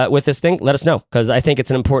 with this thing, let us know, because I think it's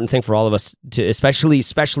an important thing for all of us to, especially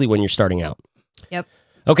when you're starting out. Yep.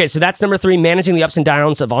 Okay, so that's number 3. Managing the ups and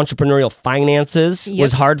downs of entrepreneurial finances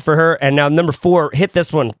was hard for her. And now number 4, hit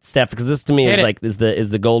this one, Steph, because this to me is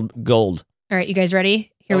the gold. All right, you guys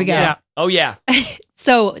ready? Here we go. Yeah. Oh yeah.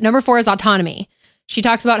 So number 4 is autonomy. She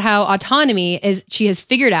talks about how she has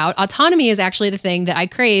figured out autonomy is actually the thing that I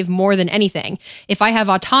crave more than anything. If I have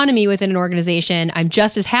autonomy within an organization, I'm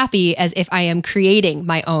just as happy as if I am creating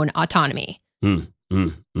my own autonomy.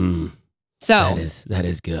 So that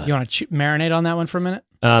is good. You want to marinate on that one for a minute?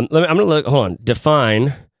 I'm going to look. Hold on.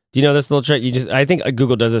 Define. Do you know this little trick? I think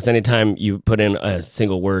Google does this anytime you put in a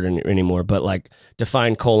single word anymore, but like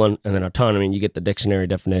define : and then autonomy, and you get the dictionary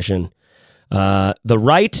definition. The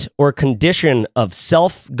right or condition of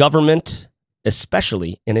self-government,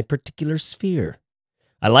 especially in a particular sphere.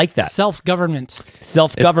 I like that. Self-government.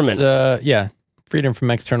 Yeah. Freedom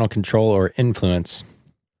from external control or influence.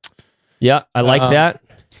 Yeah, I like that.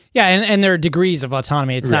 Yeah, and there are degrees of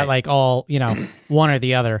autonomy. It's not like all, one or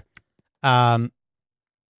the other. But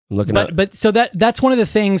so that's one of the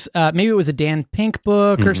things, maybe it was a Dan Pink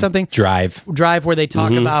book or something. Drive, where they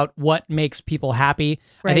talk about what makes people happy.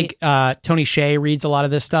 Right. I think Tony Hsieh reads a lot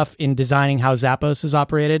of this stuff in designing how Zappos is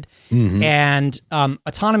operated. And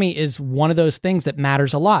autonomy is one of those things that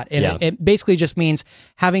matters a lot. And it basically just means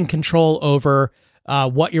having control over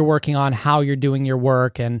what you're working on, how you're doing your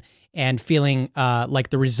work, and feeling like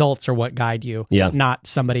the results are what guide you, not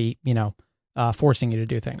somebody, forcing you to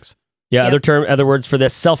do things. Yeah, other words for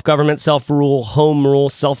this: self-government, self-rule, home rule,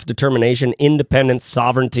 self-determination, independence,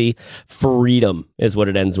 sovereignty, freedom is what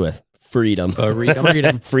it ends with. Freedom.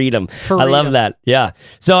 Freedom. I love that. Yeah.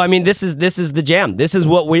 So I mean, this is the jam. This is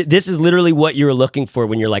literally what you're looking for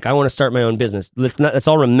when you're like, I want to start my own business. Let's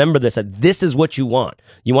all remember this, that this is what you want.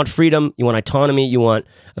 You want freedom, you want autonomy,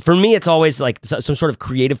 for me it's always like some sort of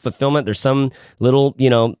creative fulfillment. There's some little,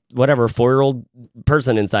 4-year-old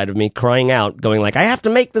person inside of me crying out, going like, I have to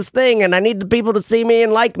make this thing and I need the people to see me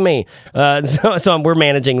and like me. So we're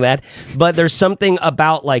managing that. But there's something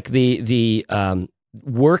about like the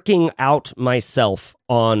working out myself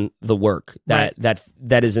on the work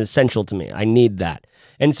that is essential to me. I need that.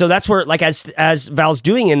 And so that's where, like, as Val's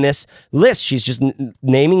doing in this list, she's just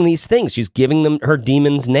naming these things. She's giving them her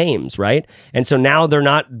demons names, right? And so now they're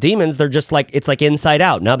not demons. They're just like, it's like inside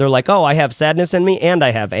out. Now they're like, oh, I have sadness in me, and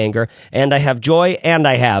I have anger, and I have joy, and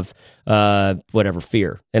I have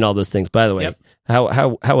fear, and all those things. By the way,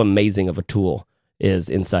 how amazing of a tool is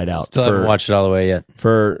Inside Out. Still haven't watched it all the way yet.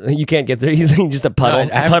 You can't get through. He's just a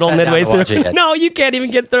puddle midway through. No, you can't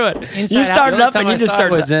even get through it. You started up and you just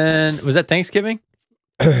started. Was that Thanksgiving?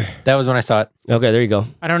 That was when I saw it. Okay, there you go.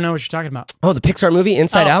 I don't know what you're talking about. Oh, the Pixar movie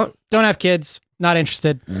Inside Out? Don't have kids. Not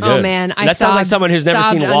interested. Good. Oh man, that sounds like someone who's never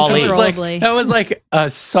seen WALL-E. That was like a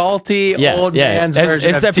salty old man's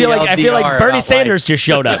version of I feel like Bernie Sanders just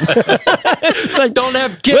showed up. It's like, don't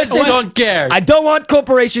have kids, I don't care. I don't want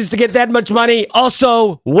corporations to get that much money.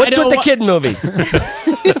 Also, what's with the kid movies?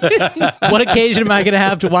 What occasion am I going to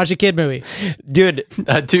have to watch a kid movie? Dude,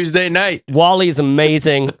 Tuesday night. WALL-E is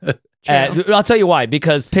amazing. I'll tell you why.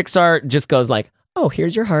 Because Pixar just goes like, oh,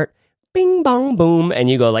 here's your heart. Bing, bong, boom. And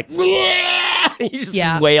you go like, yeah. You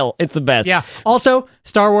just wail. It's the best. Yeah. Also,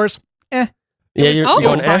 Star Wars, Yeah, you're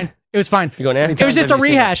going fine. It was fine. You're going It was just a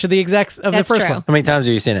rehash of the execs of the first one. How many times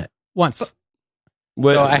have you seen it? Once.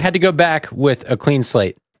 So I had to go back with a clean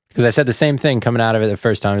slate because I said the same thing coming out of it the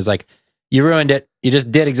first time. It was like, you ruined it. You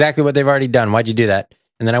just did exactly what they've already done. Why'd you do that?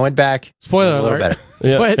 And then I went back. Spoiler alert. Better.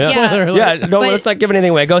 Spoiler alert. No, let's not give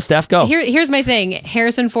anything away. Go, Steph. Go. Here's my thing.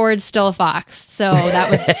 Harrison Ford's still a fox, so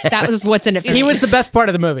that was what's in it for me. He was the best part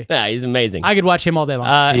of the movie. Yeah, he's amazing. I could watch him all day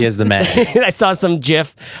long. He is the man. I saw some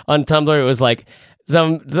GIF on Tumblr. It was like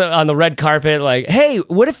some on the red carpet, like, hey,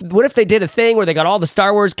 what if they did a thing where they got all the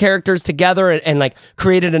Star Wars characters together and like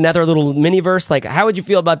created another little mini-verse? Like, how would you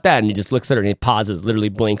feel about that? And he just looks at her and he pauses, literally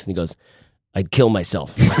blinks, and he goes, I'd kill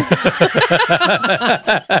myself.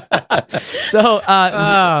 So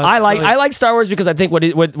I like Star Wars because I think what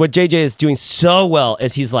JJ is doing so well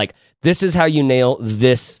is he's like, this is how you nail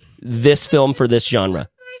this film for this genre.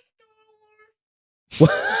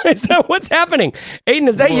 Is that what's happening? Aiden,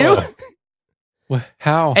 is that you?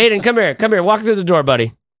 How? Aiden, come here. Walk through the door,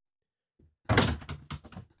 buddy. Come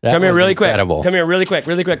here really quick. Come here really quick.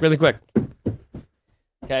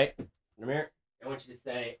 Okay. Come here. I want you to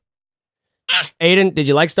say, Aiden, did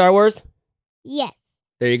you like Star Wars? Yes.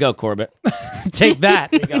 There you go, Corbett. Take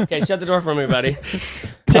that. There you go. Okay, shut the door for me, buddy.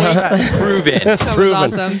 Proven. That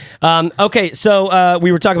was awesome. Okay, so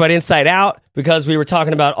we were talking about Inside Out because we were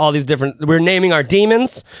talking about all these different. We're naming our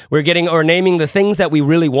demons. We're naming the things that we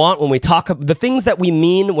really want when we talk. The things that we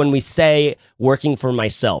mean when we say working for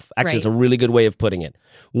myself. Actually, it's a really good way of putting it.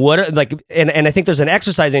 And I think there's an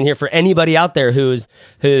exercise in here for anybody out there who's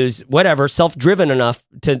whatever self-driven enough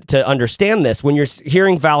to understand this. When you're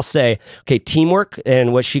hearing Val say, okay, teamwork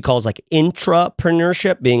and what she calls like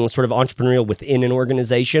intrapreneurship, being sort of entrepreneurial within an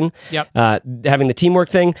organization. Yep. Having the teamwork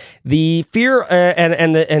thing, the fear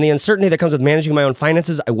and the uncertainty that comes with managing my own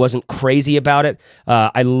finances. I wasn't crazy about it.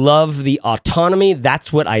 I love the autonomy.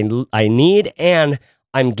 That's what I need, and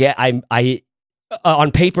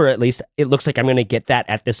on paper, at least, it looks like I'm going to get that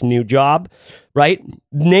at this new job, right?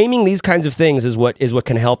 Naming these kinds of things is what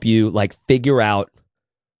can help you like figure out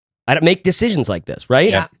how to make decisions like this, right?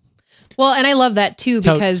 Yeah. Well, and I love that too,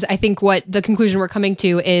 because I think what the conclusion we're coming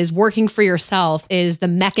to is working for yourself is the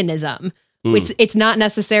mechanism. It's not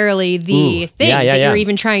necessarily the thing that you're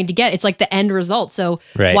even trying to get. It's like the end result. So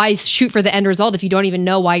why shoot for the end result if you don't even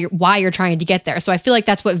know why you're trying to get there? So I feel like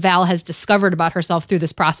that's what Val has discovered about herself through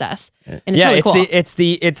this process. And it's really cool. It's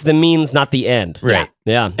the means, not the end. Right.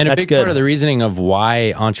 Yeah. And a big part of the reasoning of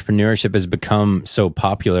why entrepreneurship has become so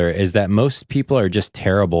popular is that most people are just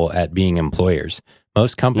terrible at being employers.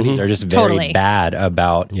 Most companies are just very bad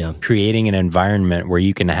about creating an environment where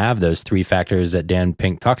you can have those three factors that Dan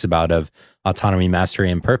Pink talks about of autonomy, mastery,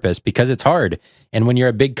 and purpose, because it's hard. And when you're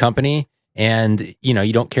a big company and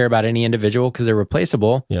you don't care about any individual because they're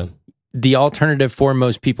replaceable, the alternative for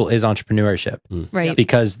most people is entrepreneurship. Right.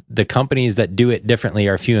 Because the companies that do it differently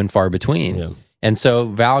are few and far between. Yeah. And so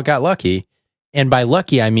Val got lucky. And by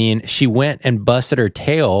lucky, I mean she went and busted her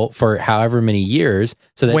tail for however many years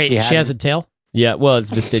so that she has a tail? Yeah, well, it's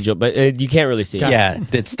vestigial, but you can't really see it. Yeah,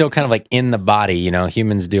 it's still kind of like in the body.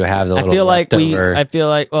 Humans do have the little I feel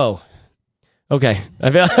like, okay. I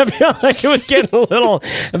feel like it was getting a little,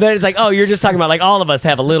 and then it's like, oh, you're just talking about like all of us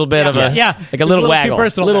have a little bit of a little waggle,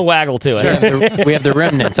 little waggle to it. We have the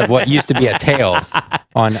remnants of what used to be a tail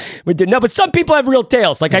on. We do. No, but some people have real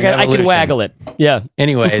tails. Like I can waggle it. Yeah.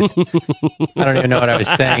 Anyways, I don't even know what I was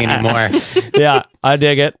saying anymore. Yeah, I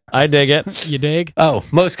dig it. You dig? Oh,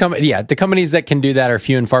 the companies that can do that are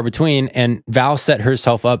few and far between. And Val set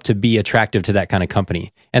herself up to be attractive to that kind of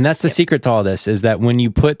company. And that's the secret to all this, is that when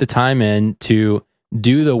you put the time in to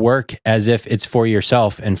do the work as if it's for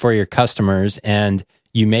yourself and for your customers, and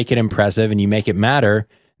you make it impressive and you make it matter,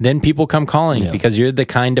 then people come calling because you're the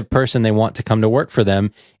kind of person they want to come to work for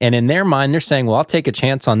them. And in their mind, they're saying, well, I'll take a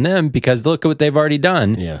chance on them because look at what they've already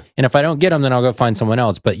done. Yeah. And if I don't get them, then I'll go find someone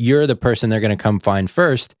else. But you're the person they're going to come find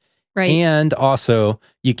first. Right. And also,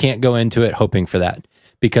 you can't go into it hoping for that.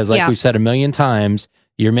 Because like we've said a million times,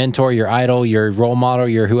 your mentor, your idol, your role model,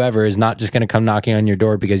 your whoever is not just going to come knocking on your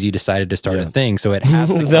door because you decided to start a thing. So it has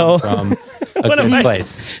to come from a good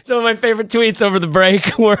place. Some of my favorite tweets over the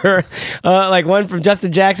break were like one from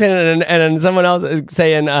Justin Jackson and someone else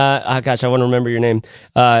saying, I want to remember your name,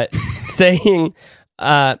 saying,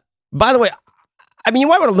 by the way, I mean, you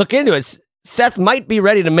might want to look into it. Seth might be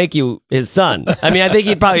ready to make you his son. I mean, I think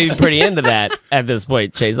he'd probably be pretty into that at this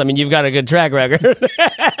point, Chase. I mean, you've got a good track record.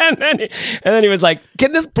 and then he was like,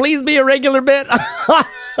 can this please be a regular bit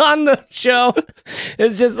on the show?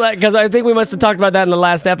 It's just like, because I think we must have talked about that in the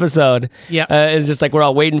last episode. Yeah. It's just like we're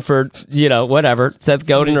all waiting for, whatever, Seth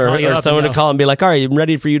Godin or someone to call and be like, all right, I'm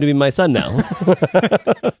ready for you to be my son now.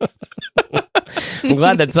 I'm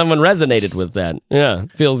glad that someone resonated with that. Yeah,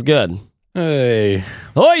 feels good. Hey.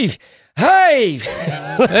 Oi! Hey!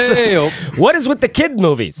 Hey! What is with the kid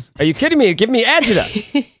movies? Are you kidding me? Give me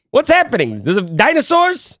agita. What's happening? There's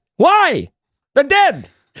dinosaurs? Why? They're dead.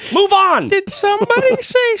 Move on. Did somebody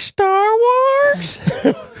say Star Wars?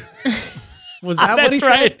 Was that what he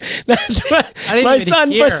right. said? That's right. My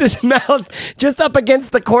son puts his mouth just up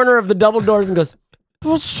against the corner of the double doors and goes,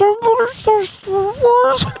 "Did somebody say Star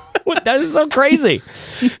Wars?" That is so crazy.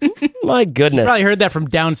 My goodness. You probably heard that from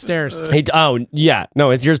downstairs.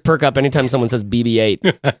 His ears perk up anytime someone says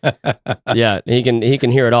BB-8. Yeah, he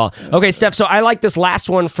can hear it all. Okay, Steph, so I like this last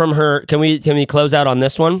one from her. Can we close out on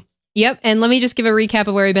this one? Yep, and let me just give a recap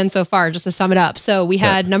of where we've been so far, just to sum it up. So we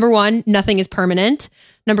had number 1, nothing is permanent.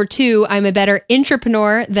 Number 2, I'm a better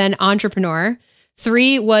intrapreneur than entrepreneur.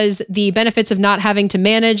 3 was the benefits of not having to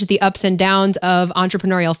manage the ups and downs of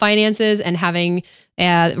entrepreneurial finances and having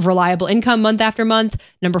a reliable income month after month.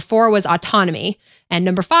 Number 4 was autonomy. And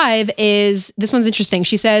number 5 is, this one's interesting.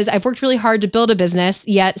 She says, I've worked really hard to build a business,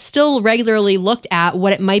 yet still regularly looked at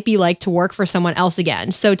what it might be like to work for someone else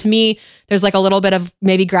again. So to me, there's like a little bit of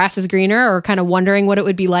maybe grass is greener, or kind of wondering what it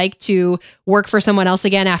would be like to work for someone else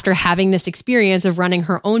again after having this experience of running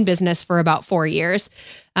her own business for about 4 years.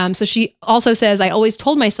 So she also says, I always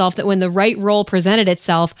told myself that when the right role presented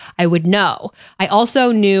itself, I would know. I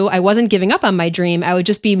also knew I wasn't giving up on my dream. I would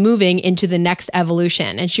just be moving into the next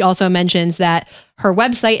evolution. And she also mentions that her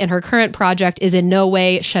website and her current project is in no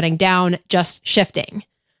way shutting down, just shifting.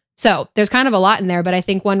 So there's kind of a lot in there, but I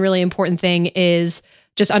think one really important thing is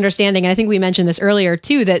just understanding, and I think we mentioned this earlier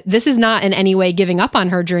too, that this is not in any way giving up on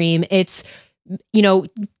her dream. It's,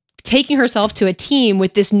 taking herself to a team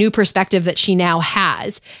with this new perspective that she now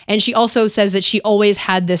has. And she also says that she always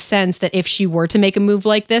had this sense that if she were to make a move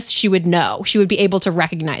like this, she would know, she would be able to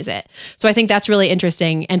recognize it. So I think that's really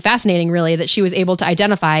interesting and fascinating, really, that she was able to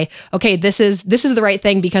identify, okay, this is the right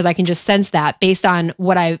thing because I can just sense that based on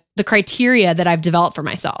the criteria that I've developed for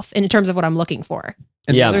myself in terms of what I'm looking for.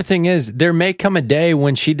 And the other thing is, there may come a day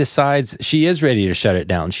when she decides she is ready to shut it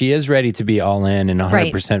down. She is ready to be all in and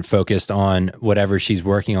 100% focused on whatever she's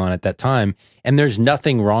working on at that time. And there's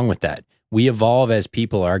nothing wrong with that. We evolve as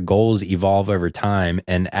people. Our goals evolve over time.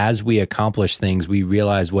 And as we accomplish things, we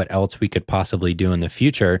realize what else we could possibly do in the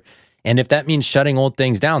future. And if that means shutting old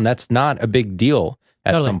things down, that's not a big deal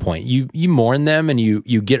at some point. You mourn them and you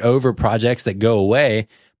get over projects that go away.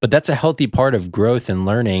 But that's a healthy part of growth and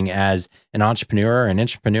learning as an entrepreneur,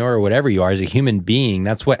 or whatever you are, as a human being.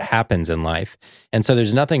 That's what happens in life. And so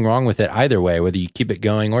there's nothing wrong with it either way, whether you keep it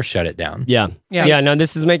going or shut it down. Yeah. No,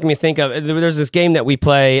 this is making me think of, there's this game that we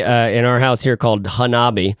play in our house here called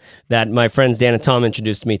Hanabi that my friends Dan and Tom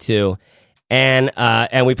introduced me to. And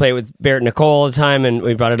we play it with Barrett and Nicole all the time, and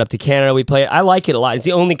we brought it up to Canada. We play it. I like it a lot. It's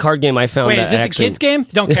the only card game I found. Wait, is this a kid's game?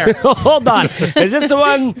 Don't care. Hold on. Is this the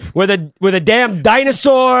one where the damn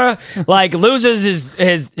dinosaur like loses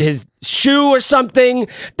his shoe or something?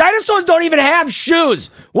 Dinosaurs don't even have shoes.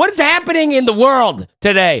 What is happening in the world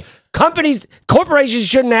today? Corporations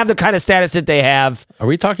shouldn't have the kind of status that they have. Are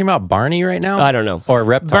we talking about Barney right now? I don't know. Or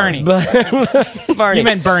Reptile? Barney. You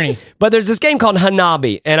meant Bernie. But there's this game called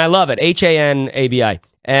Hanabi, and I love it. Hanabi.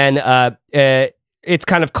 And it's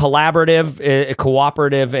kind of collaborative,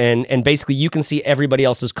 cooperative, and basically you can see everybody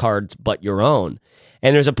else's cards but your own.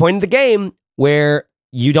 And there's a point in the game where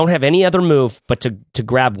you don't have any other move but to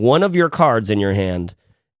grab one of your cards in your hand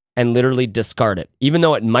and literally discard it. Even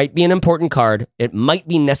though it might be an important card, it might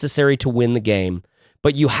be necessary to win the game,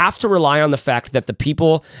 but you have to rely on the fact that the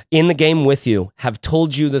people in the game with you have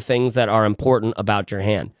told you the things that are important about your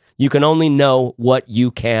hand. You can only know what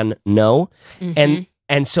you can know. Mm-hmm.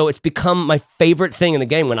 And so it's become my favorite thing in the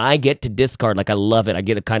game when I get to discard. Like, I love it. I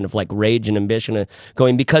get a kind of like rage and ambition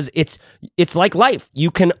going because it's like life.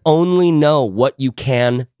 You can only know what you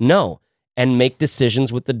can know and make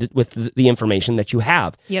decisions with the information that you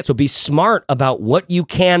have. Yep. So be smart about what you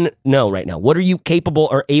can know right now. What are you capable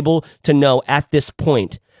or able to know at this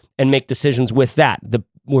point, and make decisions with that.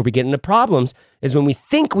 Where we get into problems is when we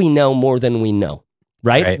think we know more than we know,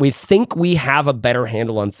 right? We think we have a better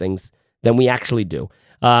handle on things than we actually do.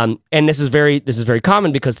 And this is very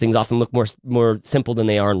common because things often look more simple than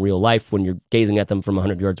they are in real life when you're gazing at them from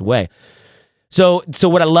 100 yards away. So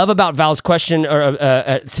what I love about Val's question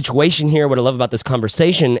or situation here, what I love about this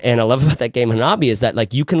conversation, and I love about that game Hanabi is that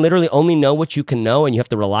like you can literally only know what you can know, and you have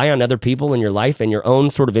to rely on other people in your life and your own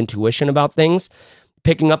sort of intuition about things,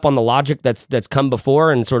 picking up on the logic that's come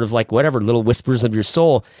before and sort of like whatever little whispers of your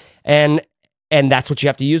soul, and that's what you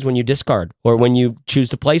have to use when you discard or when you choose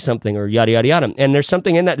to play something or yada yada yada. And there's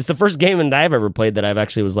something in that. It's the first game that I've ever played that I've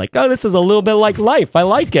actually was like, oh, this is a little bit like life. I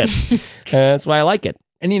like it. That's why I like it.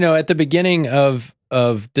 And, at the beginning of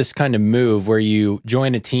this kind of move where you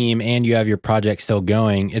join a team and you have your project still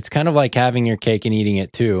going, it's kind of like having your cake and eating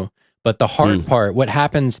it too. But the hard part, what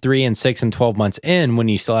happens 3 and 6 and 12 months in when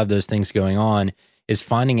you still have those things going on, is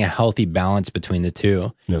finding a healthy balance between the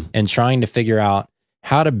two and trying to figure out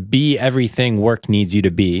how to be everything work needs you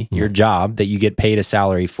to be, your job that you get paid a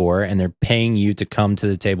salary for, and they're paying you to come to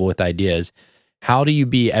the table with ideas. How do you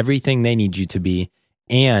be everything they need you to be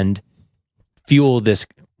and fuel this,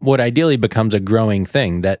 what ideally becomes a growing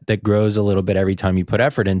thing that grows a little bit every time you put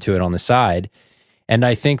effort into it on the side. And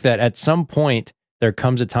I think that at some point, there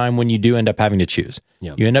comes a time when you do end up having to choose.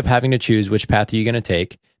 Yeah. You end up having to choose which path are you going to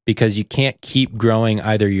take, because you can't keep growing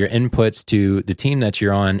either your inputs to the team that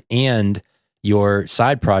you're on and your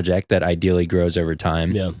side project that ideally grows over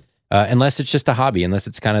time unless it's just a hobby, unless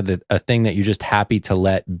it's kind of a thing that you're just happy to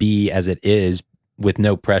let be as it is with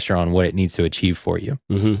no pressure on what it needs to achieve for you.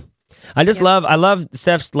 Mm-hmm. I love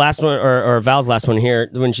Steph's last one or Val's last one here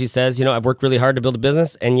when she says, I've worked really hard to build a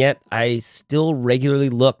business and yet I still regularly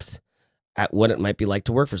looked at what it might be like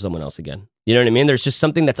to work for someone else again. You know what I mean? There's just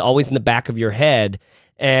something that's always in the back of your head,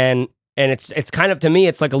 and it's kind of, to me,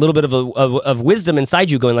 it's like a little bit of wisdom inside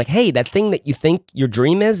you going like, hey, that thing that you think your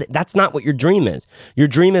dream is, that's not what your dream is. Your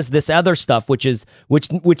dream is this other stuff, which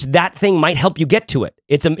that thing might help you get to it.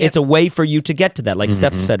 It's a way for you to get to that, like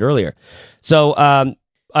Steph said earlier. So,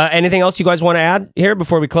 anything else you guys want to add here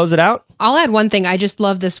before we close it out? I'll add one thing. I just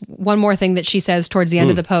love this one more thing that she says towards the end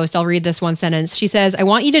of the post. I'll read this one sentence. She says, I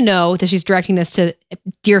want you to know that she's directing this to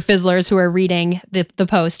dear Fizzlers who are reading the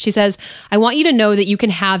post. She says, I want you to know that you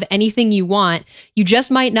can have anything you want. You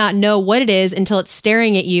just might not know what it is until it's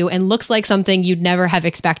staring at you and looks like something you'd never have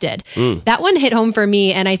expected. That one hit home for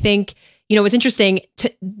me. And I think, what's interesting,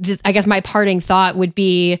 I guess my parting thought would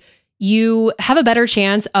be, you have a better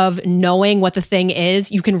chance of knowing what the thing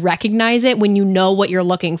is. You can recognize it when you know what you're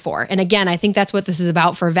looking for. And again, I think that's what this is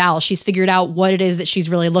about for Val. She's figured out what it is that she's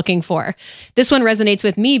really looking for. This one resonates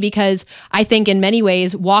with me because I think in many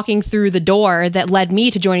ways, walking through the door that led me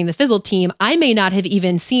to joining the Fizzle team, I may not have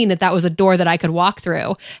even seen that was a door that I could walk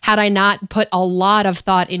through had I not put a lot of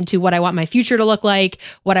thought into what I want my future to look like,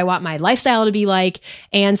 what I want my lifestyle to be like.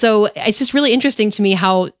 And so it's just really interesting to me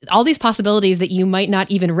how all these possibilities that you might not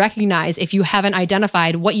even recognize if you haven't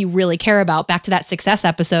identified what you really care about. Back to that success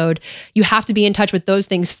episode, you have to be in touch with those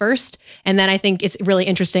things first. And then I think it's really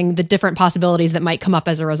interesting the different possibilities that might come up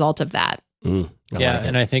as a result of that.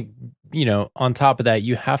 And I think, on top of that,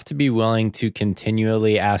 you have to be willing to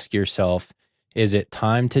continually ask yourself, is it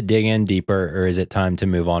time to dig in deeper or is it time to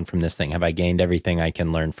move on from this thing? Have I gained everything I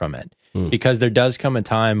can learn from it? Because there does come a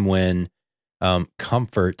time when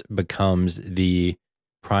comfort becomes the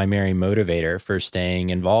primary motivator for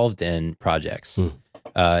staying involved in projects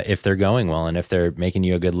if they're going well and if they're making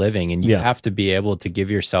you a good living. And you have to be able to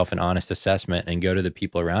give yourself an honest assessment and go to the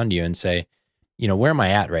people around you and say, where am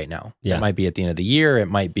I at right now? It might be at the end of the year. It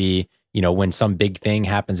might be, when some big thing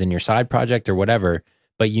happens in your side project or whatever,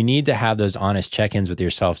 but you need to have those honest check-ins with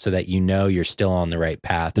yourself so that you're still on the right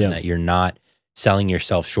path and that you're not selling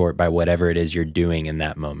yourself short by whatever it is you're doing in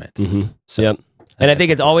that moment. So and I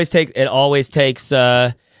think it always takes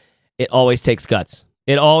guts.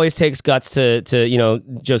 It always takes guts to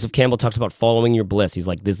Joseph Campbell talks about following your bliss. He's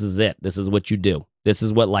like, this is it. This is what you do. This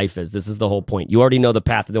is what life is. This is the whole point. You already know the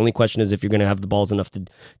path. The only question is if you're going to have the balls enough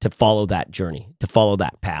to follow that journey, to follow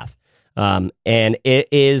that path. And it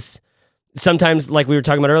is sometimes, like we were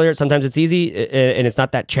talking about earlier, sometimes it's easy and it's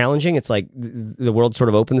not that challenging. It's like the world sort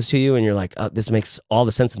of opens to you and you're like, oh, this makes all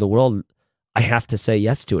the sense in the world. I have to say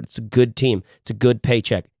yes to it. It's a good team. It's a good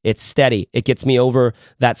paycheck. It's steady. It gets me over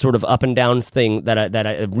that sort of up and down thing that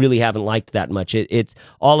I really haven't liked that much. It's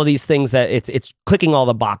all of these things that it's clicking all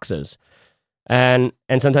the boxes, and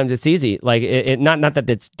sometimes it's easy. Like not that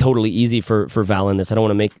it's totally easy for Val in this. I don't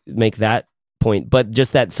want to make that point, but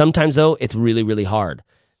just that sometimes though it's really really hard.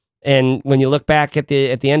 And when you look back at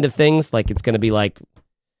the end of things, like it's going to be like,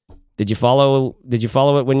 did you follow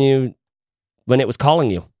it when it was calling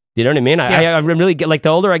you? You know what I mean? I really get, like, the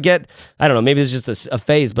older I get, I don't know, maybe it's just a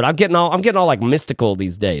phase, but I'm getting all like mystical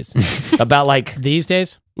these days about like these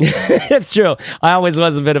days. It's true. I always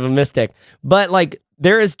was a bit of a mystic, but like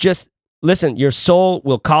there is just, listen, your soul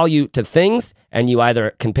will call you to things and you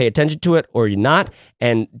either can pay attention to it or you're not.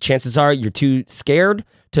 And chances are you're too scared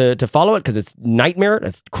to follow it because it's nightmare.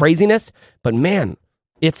 It's craziness. But man,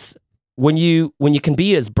 it's when you can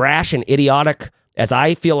be as brash and idiotic as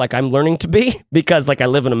I feel like I'm learning to be, because like I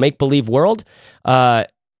live in a make-believe world,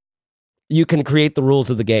 you can create the rules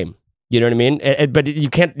of the game. You know what I mean? But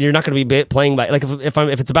you're not going to be playing by, like, if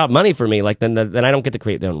it's about money for me, like then I don't get to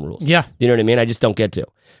create their own rules. Yeah. You know what I mean? I just don't get to.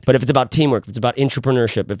 But if it's about teamwork, if it's about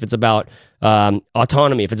entrepreneurship, if it's about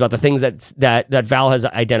autonomy, if it's about the things that Val has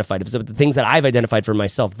identified, if it's about the things that I've identified for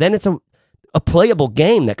myself, then it's a playable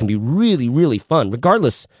game that can be really, really fun,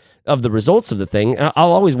 regardless of the results of the thing.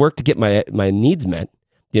 I'll always work to get my needs met.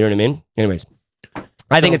 You know what I mean? Anyways,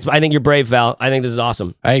 I think you're brave, Val. I think this is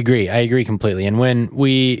awesome. I agree completely. And when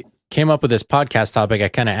we came up with this podcast topic, I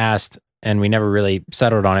kind of asked, and we never really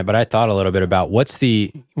settled on it, but I thought a little bit about what's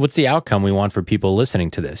the outcome we want for people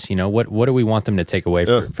listening to this. You know, what do we want them to take away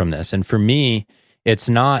from this? And for me, it's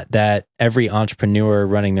not that every entrepreneur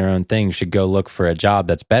running their own thing should go look for a job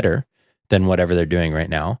that's better than whatever they're doing right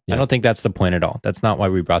now. Yeah. I don't think that's the point at all. That's not why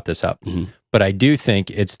we brought this up. Mm-hmm. But I do think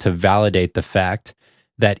it's to validate the fact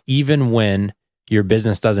that even when your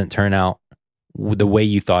business doesn't turn out the way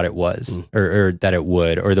you thought it was or that it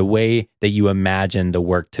would, or the way that you imagine the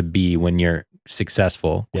work to be when you're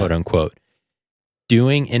successful, quote unquote.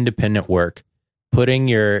 Doing independent work, putting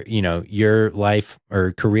your life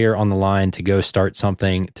or career on the line to go start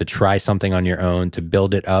something, to try something on your own, to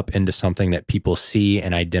build it up into something that people see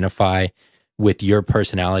and identify with your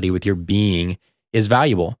personality, with your being, is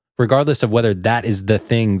valuable, regardless of whether that is the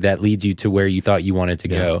thing that leads you to where you thought you wanted to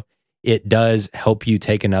go. It does help you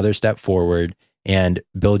take another step forward and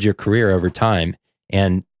build your career over time.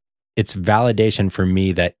 And it's validation for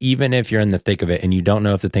me that even if you're in the thick of it and you don't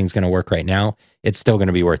know if the thing's going to work right now, it's still going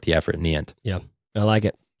to be worth the effort in the end. Yeah, I like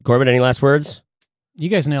it. Corbin, any last words? You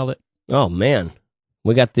guys nailed it. Oh man,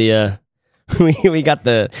 we got the we got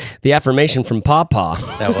the affirmation from Pawpaw.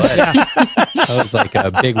 That was like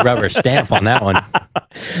a big rubber stamp on that one.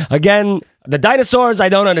 Again, the dinosaurs I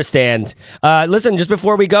don't understand. Listen, just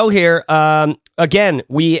before we go here, again,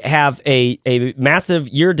 we have a massive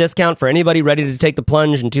year discount for anybody ready to take the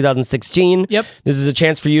plunge in 2016. Yep. This is a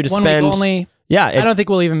chance for you to One spend. week only. Yeah. I don't think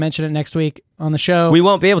we'll even mention it next week on the show. We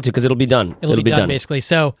won't be able to because it'll be done. It'll be done, basically.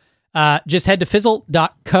 So just head to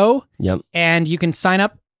fizzle.co and you can sign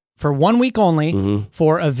up for 1 week only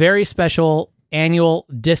for a very special annual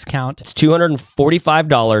discount. It's $245.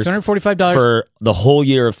 $245 for the whole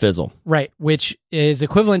year of Fizzle. Right, which is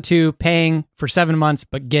equivalent to paying for 7 months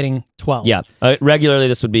but getting 12. Yeah. Regularly,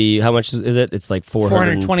 this would be, how much is it? It's like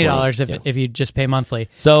 $420 if you just pay monthly.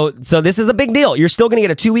 So this is a big deal. You're still going to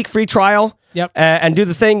get a 2-week free trial. Yep. And do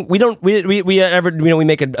the thing. We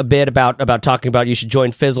make a bit about talking about you should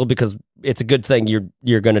join Fizzle because it's a good thing.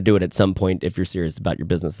 You're going to do it at some point if you're serious about your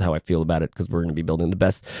business. Is how I feel about it, because we're going to be building the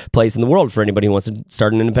best place in the world for anybody who wants to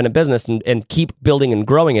start an independent business and keep building and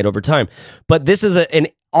growing it over time. But this is an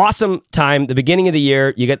awesome time. The beginning of the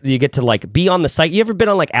year, you get to like be on the site. You ever been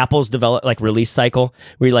on like Apple's release cycle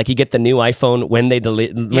where you get the new iPhone when they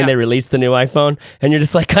release the new iPhone, and you're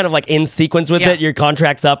just like kind of like in sequence with it. Your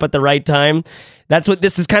contract's up at the right time. That's what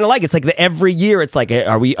this is kind of like. It's like every year. It's like,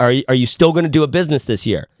 are you still going to do a business this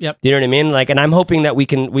year? Yep. Do you know what I mean? Like, and I'm hoping that we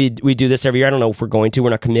do this every year. I don't know if we're going to. We're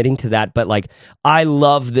not committing to that, but like, I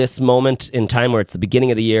love this moment in time where it's the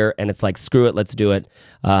beginning of the year and it's like, screw it, let's do it.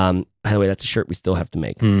 By the way, that's a shirt we still have to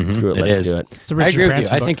make. Screw it, let's do it. I agree with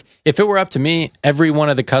you. I think if it were up to me, every one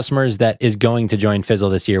of the customers that is going to join Fizzle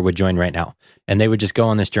this year would join right now, and they would just go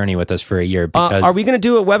on this journey with us for a year. Because are we going to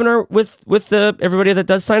do a webinar with everybody that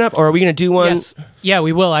does sign up, or are we going to do one? Yes. Yeah,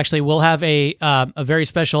 we will actually. We'll have a very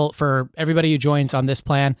special for everybody who joins on this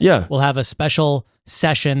plan. Yeah, we'll have a special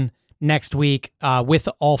session next week with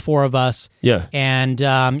all 4 of us. Yeah, and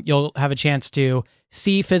you'll have a chance to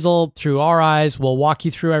see Fizzle through our eyes. We'll walk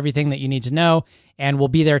you through everything that you need to know, and we'll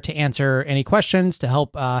be there to answer any questions, to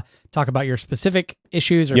help talk about your specific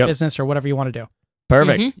issues or business or whatever you want to do.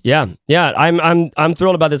 Perfect. Yeah. I'm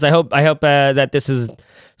thrilled about this. I hope that this is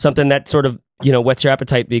something that sort of whets your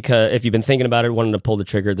appetite, because if you've been thinking about it, wanting to pull the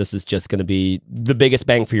trigger, this is just going to be the biggest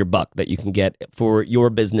bang for your buck that you can get for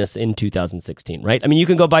your business in 2016, right? I mean, you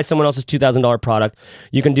can go buy someone else's $2,000 product.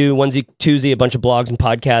 You can do onesie, twosie, a bunch of blogs and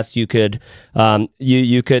podcasts. You could,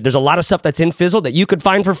 you could, there's a lot of stuff that's in Fizzle that you could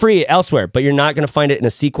find for free elsewhere, but you're not going to find it in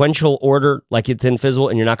a sequential order like it's in Fizzle,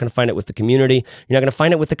 and you're not going to find it with the community. You're not going to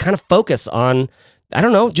find it with the kind of focus on, I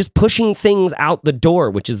don't know, just pushing things out the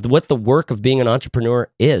door, which is what the work of being an entrepreneur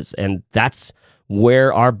is. And that's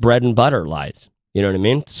where our bread and butter lies. You know what I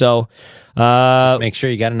mean? So just make sure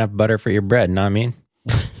you got enough butter for your bread. Know what I mean?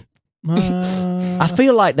 I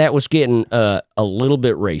feel like that was getting a little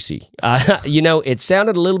bit racy. It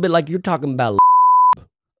sounded a little bit like you're talking about.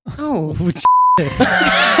 Oh,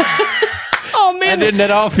 Oh man, I didn't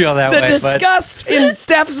at all feel that way. The disgust in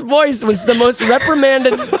Steph's voice was the most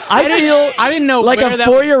reprimanded. I didn't know like a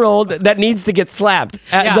 4-year-old that needs to get slapped.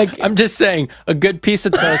 I'm just saying, a good piece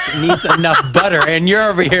of toast needs enough butter, and you're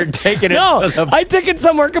over here taking it. No, I took it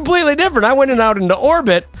somewhere completely different. I went out into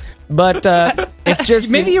orbit, but it's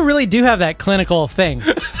just maybe you really do have that clinical thing.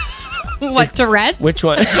 What, Tourette's? Which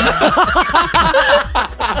one?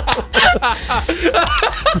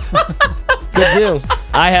 Good deal.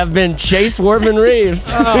 I have been Chase Wardman Reeves.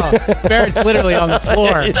 Oh, Barrett's literally on the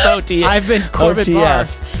floor. It's OTF. I've been Corbett Barr.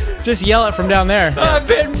 Just yell it from down there. I've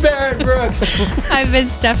been Barrett Brooks. I've been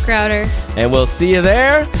Steph Crowder. And we'll see you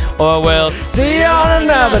there, or we'll see you on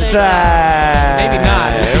another time. Maybe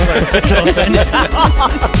not.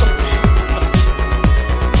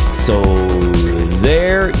 So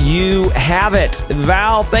there you have it.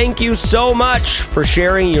 Val, thank you so much for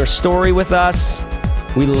sharing your story with us.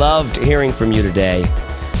 We loved hearing from you today.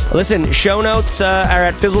 Listen, show notes are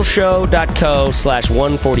at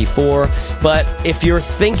fizzleshow.co/144. But if you're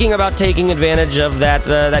thinking about taking advantage of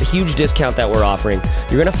that huge discount that we're offering,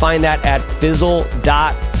 you're going to find that at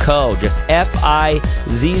fizzle.co. Just FIZZLE.co.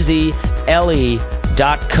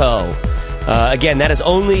 Again, that is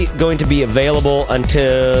only going to be available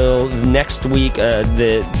until next week,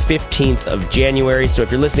 the 15th of January. So if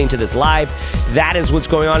you're listening to this live, that is what's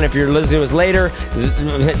going on. If you're listening to us later,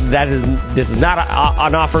 this is not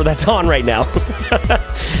an offer that's on right now.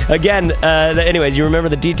 Again, anyways, you remember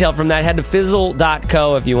the detail from that. Head to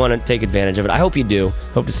fizzle.co if you want to take advantage of it. I hope you do.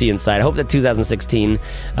 Hope to see you inside. I hope that 2016,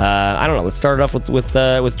 I don't know, let's start it off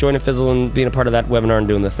with joining Fizzle and being a part of that webinar and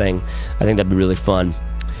doing the thing. I think that'd be really fun.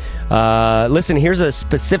 Listen, here's a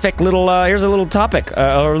specific little topic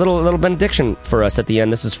or a little benediction for us at the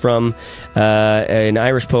end. This is from an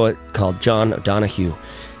Irish poet called John O'Donoghue,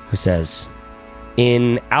 who says,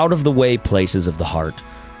 "In out-of-the-way places of the heart,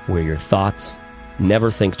 where your thoughts never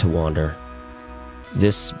think to wander,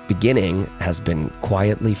 this beginning has been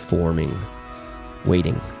quietly forming,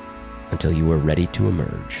 waiting until you are ready to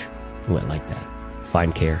emerge." Ooh, I like that.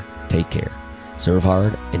 Find care, take care, serve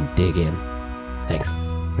hard, and dig in. Thanks.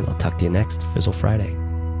 And I'll talk to you next Fizzle Friday.